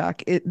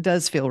feedback, it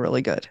does feel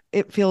really good.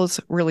 It feels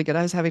really good.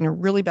 I was having a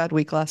really bad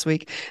week last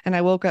week and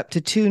I woke up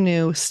to 2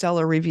 new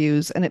stellar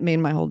reviews and it made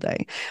my whole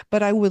day.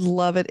 But I would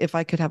love it if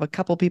I could have a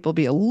couple people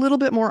be a little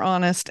bit more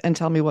honest and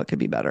tell me what could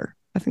be better.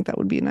 I think that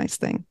would be a nice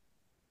thing.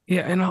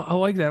 Yeah, and I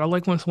like that. I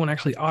like when someone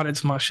actually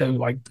audits my show.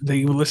 Like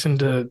they listen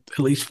to at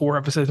least 4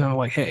 episodes and I'm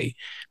like, hey,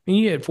 I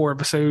mean, you had 4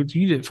 episodes.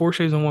 You did 4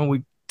 shows in 1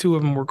 week. 2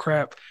 of them were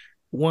crap.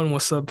 1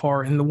 was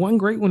subpar. And the one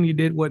great one you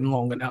did wasn't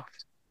long enough.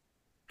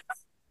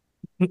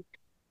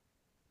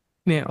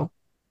 Now,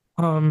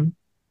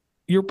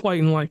 your plight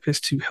in life is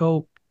to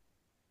help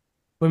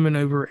women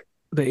over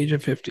the age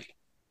of 50.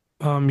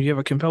 You have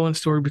a compelling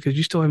story because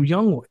you still have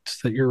young ones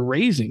that you're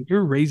raising.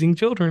 You're raising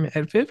children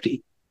at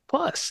 50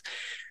 plus.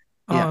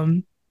 Yeah.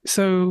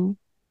 So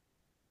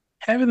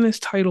having this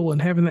title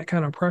and having that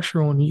kind of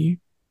pressure on you,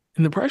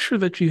 and the pressure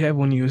that you have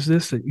on you is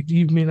this, that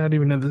you may not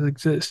even know this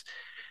exists.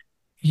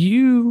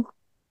 You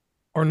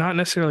are not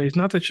necessarily, it's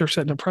not that you're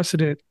setting a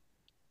precedent,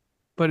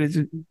 but it's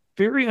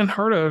very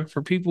unheard of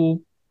for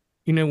people,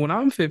 when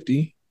I'm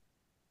 50,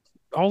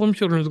 all them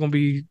children is going to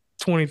be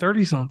 20,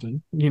 30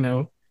 something,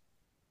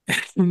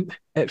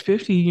 At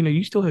 50,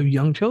 you still have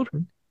young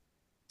children.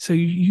 So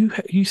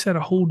you set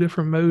a whole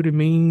different mode of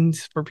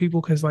means for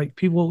people because like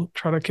people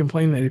try to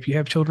complain that if you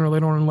have children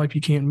later on in life,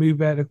 you can't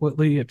move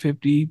adequately at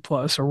 50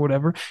 plus or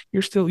whatever.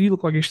 You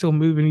look like you're still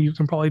moving. You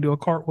can probably do a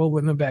cartwheel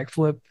with a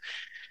backflip,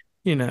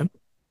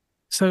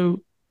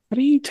 So how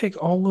do you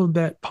take all of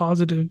that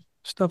positive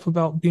stuff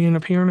about being a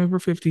parent over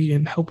 50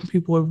 and helping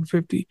people over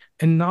 50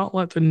 and not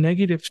let the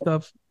negative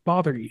stuff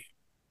bother you?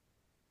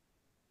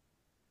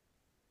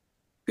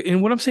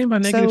 And what I'm saying by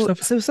negative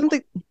stuff. So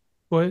something.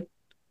 What?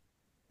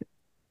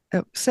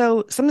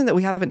 So something that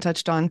we haven't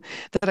touched on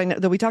that I know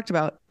that we talked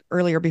about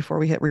earlier before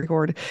we hit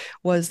record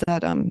was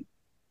that a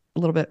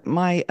little bit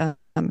my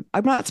I'm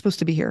not supposed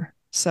to be here.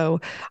 So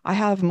I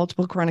have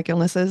multiple chronic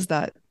illnesses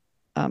that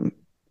um,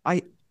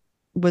 I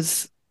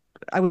was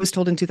I was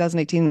told in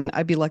 2018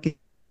 I'd be lucky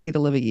to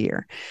live a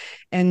year.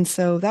 And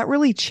so that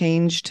really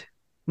changed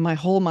my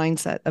whole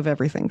mindset of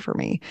everything for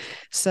me.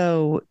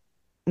 So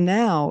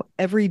now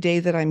every day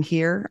that I'm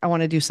here, I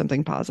want to do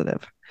something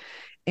positive.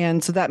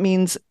 And so that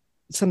means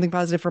something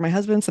positive for my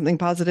husband, something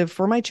positive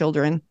for my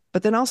children,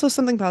 but then also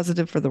something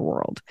positive for the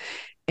world.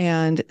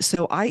 And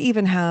so I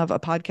even have a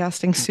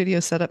podcasting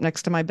studio set up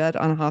next to my bed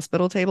on a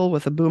hospital table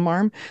with a boom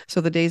arm. So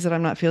the days that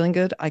I'm not feeling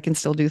good, I can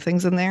still do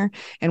things in there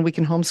and we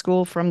can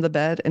homeschool from the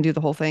bed and do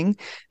the whole thing.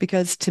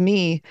 Because to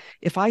me,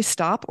 if I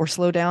stop or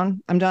slow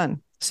down, I'm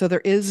done. So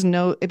there is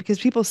no, because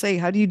people say,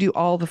 how do you do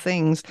all the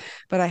things?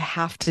 But I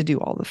have to do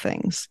all the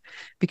things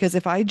because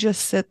if I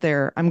just sit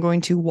there, I'm going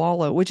to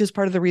wallow, which is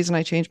part of the reason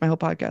I changed my whole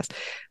podcast.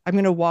 I'm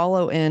going to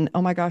wallow in,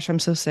 oh my gosh, I'm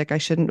so sick. I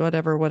shouldn't,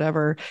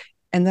 whatever.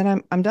 And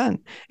then I'm done.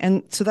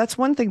 And so that's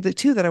one thing that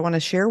too that I want to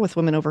share with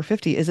women over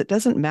 50 is it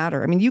doesn't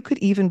matter. I mean, you could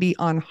even be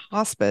on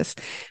hospice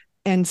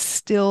and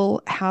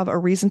still have a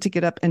reason to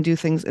get up and do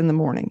things in the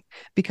morning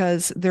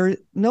because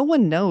no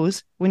one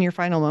knows when your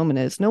final moment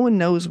is. No one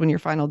knows when your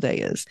final day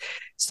is.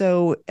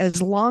 So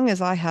as long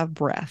as I have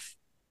breath,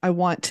 I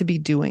want to be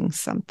doing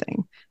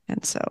something.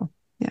 And so,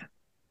 yeah.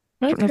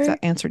 I don't know if that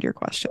answered your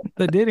question.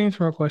 That did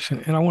answer my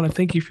question, and I want to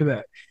thank you for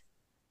that.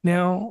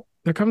 Now,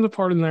 there comes a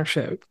part in our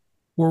show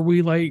where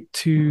we like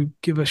to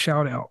give a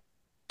shout out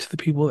to the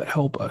people that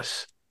help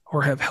us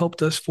or have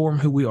helped us form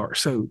who we are.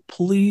 So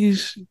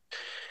please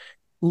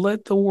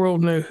let the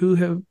world know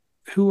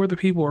who are the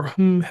people or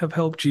whom have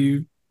helped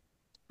you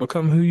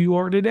become who you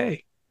are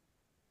today.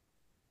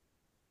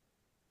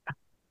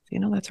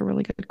 That's a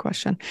really good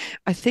question.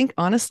 I think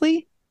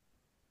honestly,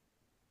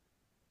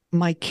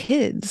 my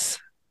kids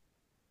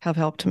have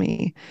helped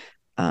me.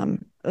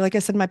 Like I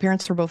said, my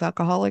parents were both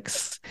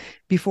alcoholics.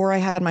 Before I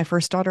had my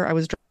first daughter, I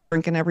was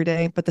drinking every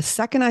day. But the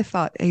second I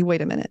thought, hey,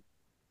 wait a minute,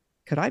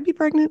 could I be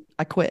pregnant?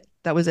 I quit.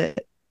 That was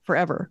it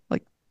forever,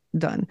 like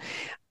done.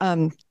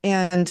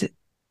 And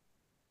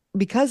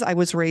because I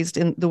was raised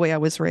in the way I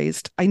was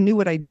raised, I knew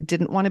what I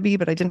didn't want to be,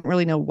 but I didn't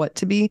really know what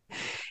to be.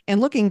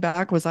 And looking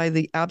back, was I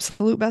the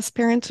absolute best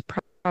parent?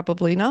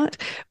 Probably not.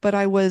 But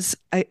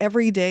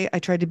every day I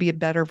tried to be a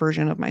better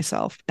version of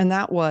myself. And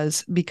that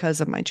was because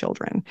of my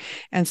children.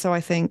 And so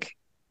I think,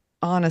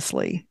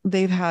 honestly,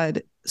 they've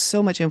had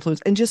so much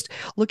influence and just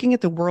looking at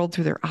the world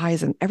through their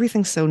eyes and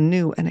everything's so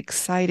new and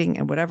exciting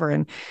and whatever.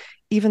 And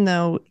even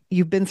though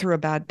you've been through a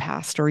bad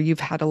past or you've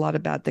had a lot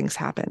of bad things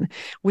happen,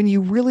 when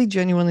you really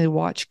genuinely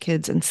watch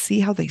kids and see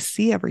how they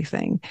see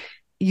everything,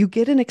 you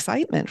get an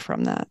excitement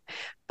from that.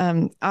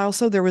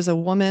 There was a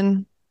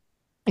woman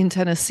in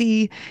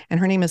Tennessee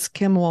and her name is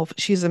Kim Wolf.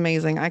 She's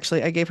amazing.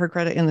 Actually, I gave her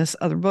credit in this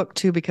other book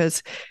too,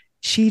 because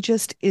she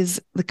just is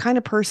the kind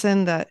of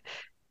person that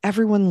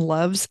everyone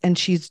loves and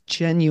she's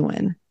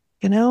genuine,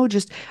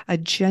 just a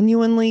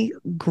genuinely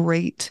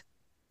great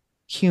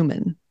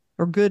human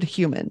or good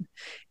human.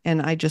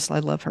 And I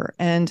love her.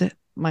 And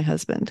my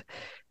husband,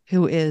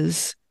 who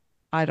is,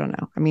 I don't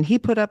know. I mean, he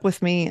put up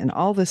with me and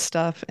all this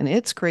stuff and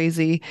it's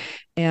crazy.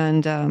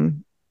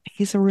 And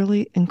he's a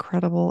really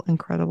incredible,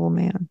 incredible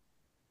man.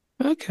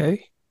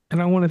 Okay.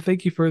 And I want to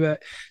thank you for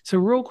that. So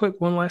real quick,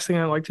 one last thing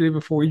I'd like to do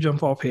before we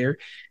jump off here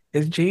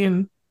is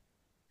Jen,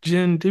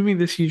 do me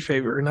this huge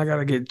favor, and I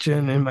gotta get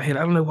Jen in my head.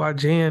 I don't know why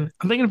Jan.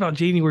 I'm thinking about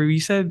January.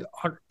 You said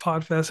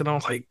Podfest, and I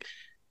was like,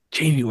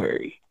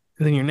 January,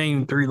 and then your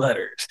name 3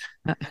 letters.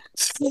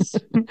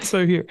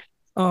 So here,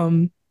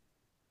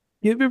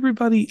 give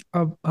everybody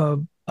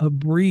a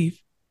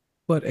brief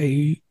but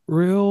a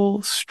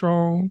real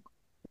strong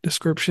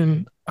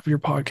description of your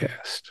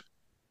podcast.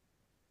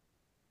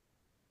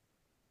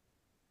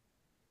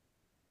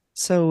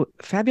 So,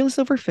 Fabulous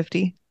Over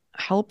 50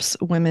 helps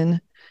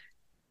women.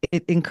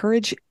 It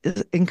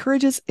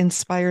encourages,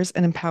 inspires,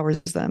 and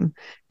empowers them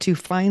to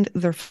find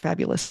their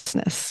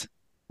fabulousness,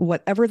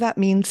 whatever that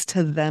means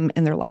to them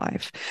in their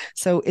life.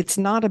 So it's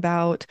not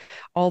about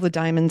all the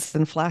diamonds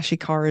and flashy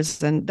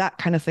cars and that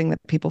kind of thing that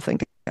people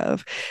think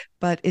of,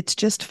 but it's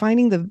just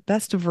finding the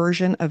best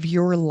version of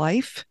your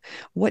life.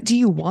 What do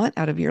you want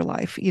out of your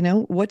life?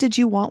 What did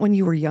you want when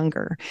you were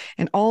younger?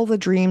 And all the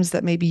dreams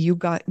that maybe you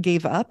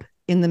gave up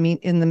in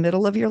the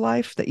middle of your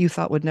life that you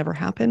thought would never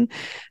happen,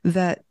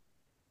 that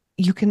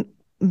you can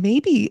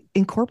maybe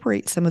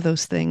incorporate some of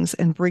those things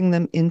and bring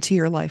them into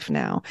your life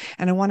now.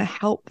 And I want to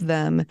help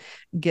them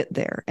get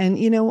there.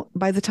 And,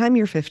 by the time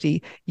you're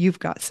 50, you've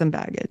got some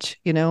baggage,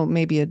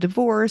 maybe a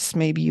divorce,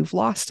 maybe you've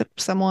lost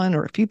someone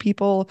or a few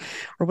people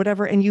or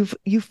whatever. And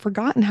you've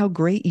forgotten how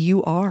great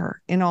you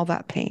are in all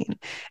that pain.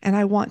 And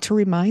I want to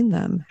remind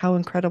them how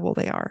incredible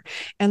they are.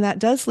 And that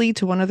does lead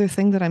to one other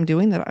thing that I'm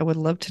doing that I would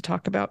love to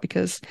talk about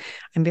because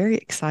I'm very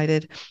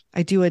excited.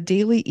 I do a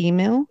daily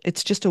email.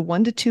 It's just a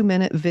 1 to 2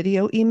 minute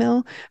video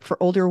email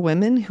for older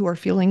women who are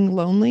feeling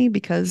lonely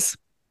because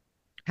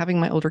having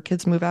my older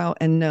kids move out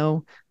and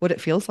know what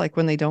it feels like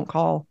when they don't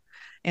call.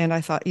 And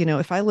I thought,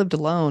 if I lived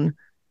alone,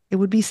 it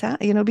would be sad,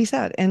 be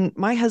sad. And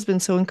my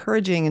husband's so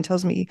encouraging and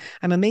tells me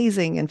I'm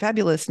amazing and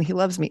fabulous and he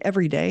loves me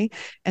every day.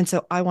 And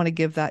so I want to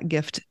give that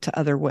gift to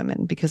other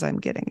women because I'm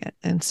getting it.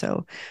 And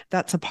so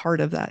that's a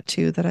part of that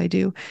too that I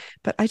do.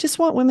 But I just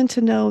want women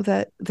to know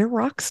that they're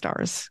rock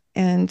stars,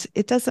 and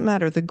it doesn't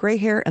matter the gray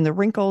hair and the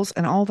wrinkles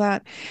and all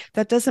that.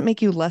 That doesn't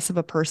make you less of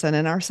a person.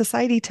 And our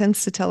society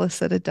tends to tell us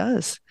that it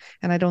does.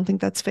 And I don't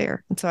think that's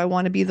fair. And so I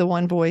want to be the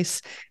one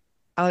voice,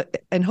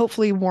 and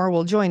hopefully more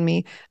will join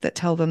me, that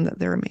tell them that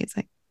they're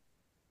amazing.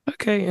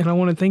 Okay, and I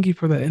want to thank you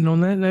for that. And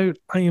on that note,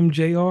 I am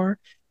JR, and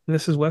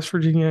this is West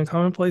Virginia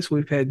Uncommonplace.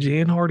 We've had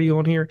Jan Hardy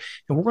on here,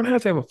 and we're going to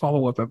have a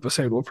follow-up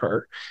episode with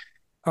her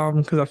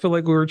because I feel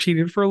like we were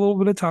cheated for a little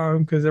bit of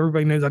time because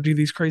everybody knows I do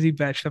these crazy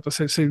batch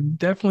episodes. So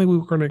definitely we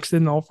were going to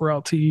extend the offer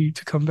out to you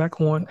to come back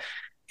on.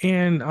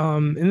 And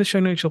in the show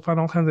notes, you'll find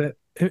all kinds of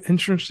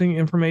interesting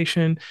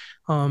information.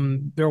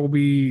 There will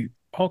be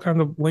all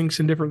kinds of links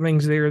and different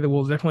things there that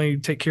will definitely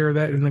take care of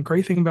that. And the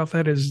great thing about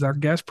that is our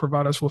guests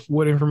provide us with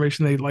what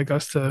information they'd like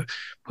us to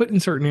put in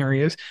certain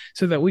areas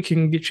so that we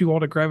can get you all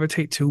to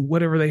gravitate to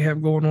whatever they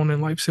have going on in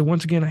life. So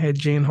once again, I had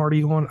Jan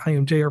Hardy on. I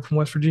am JR from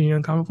West Virginia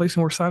Uncommonplace,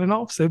 and we're signing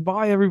off. So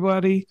bye,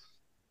 everybody.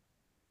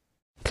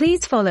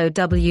 Please follow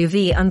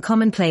WV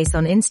Uncommonplace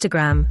on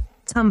Instagram,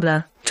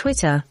 Tumblr,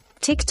 Twitter,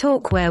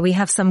 TikTok, where we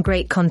have some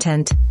great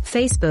content,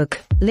 Facebook,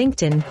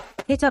 LinkedIn.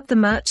 Hit up the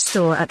merch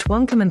store at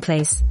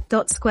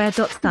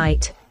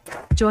onecommonplace.square.site.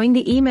 Join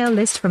the email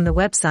list from the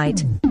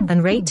website,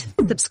 and rate,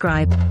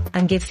 subscribe,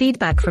 and give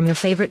feedback from your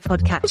favorite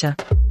podcatcher.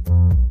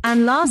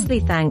 And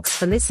lastly, thanks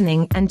for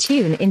listening, and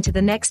tune into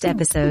the next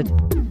episode.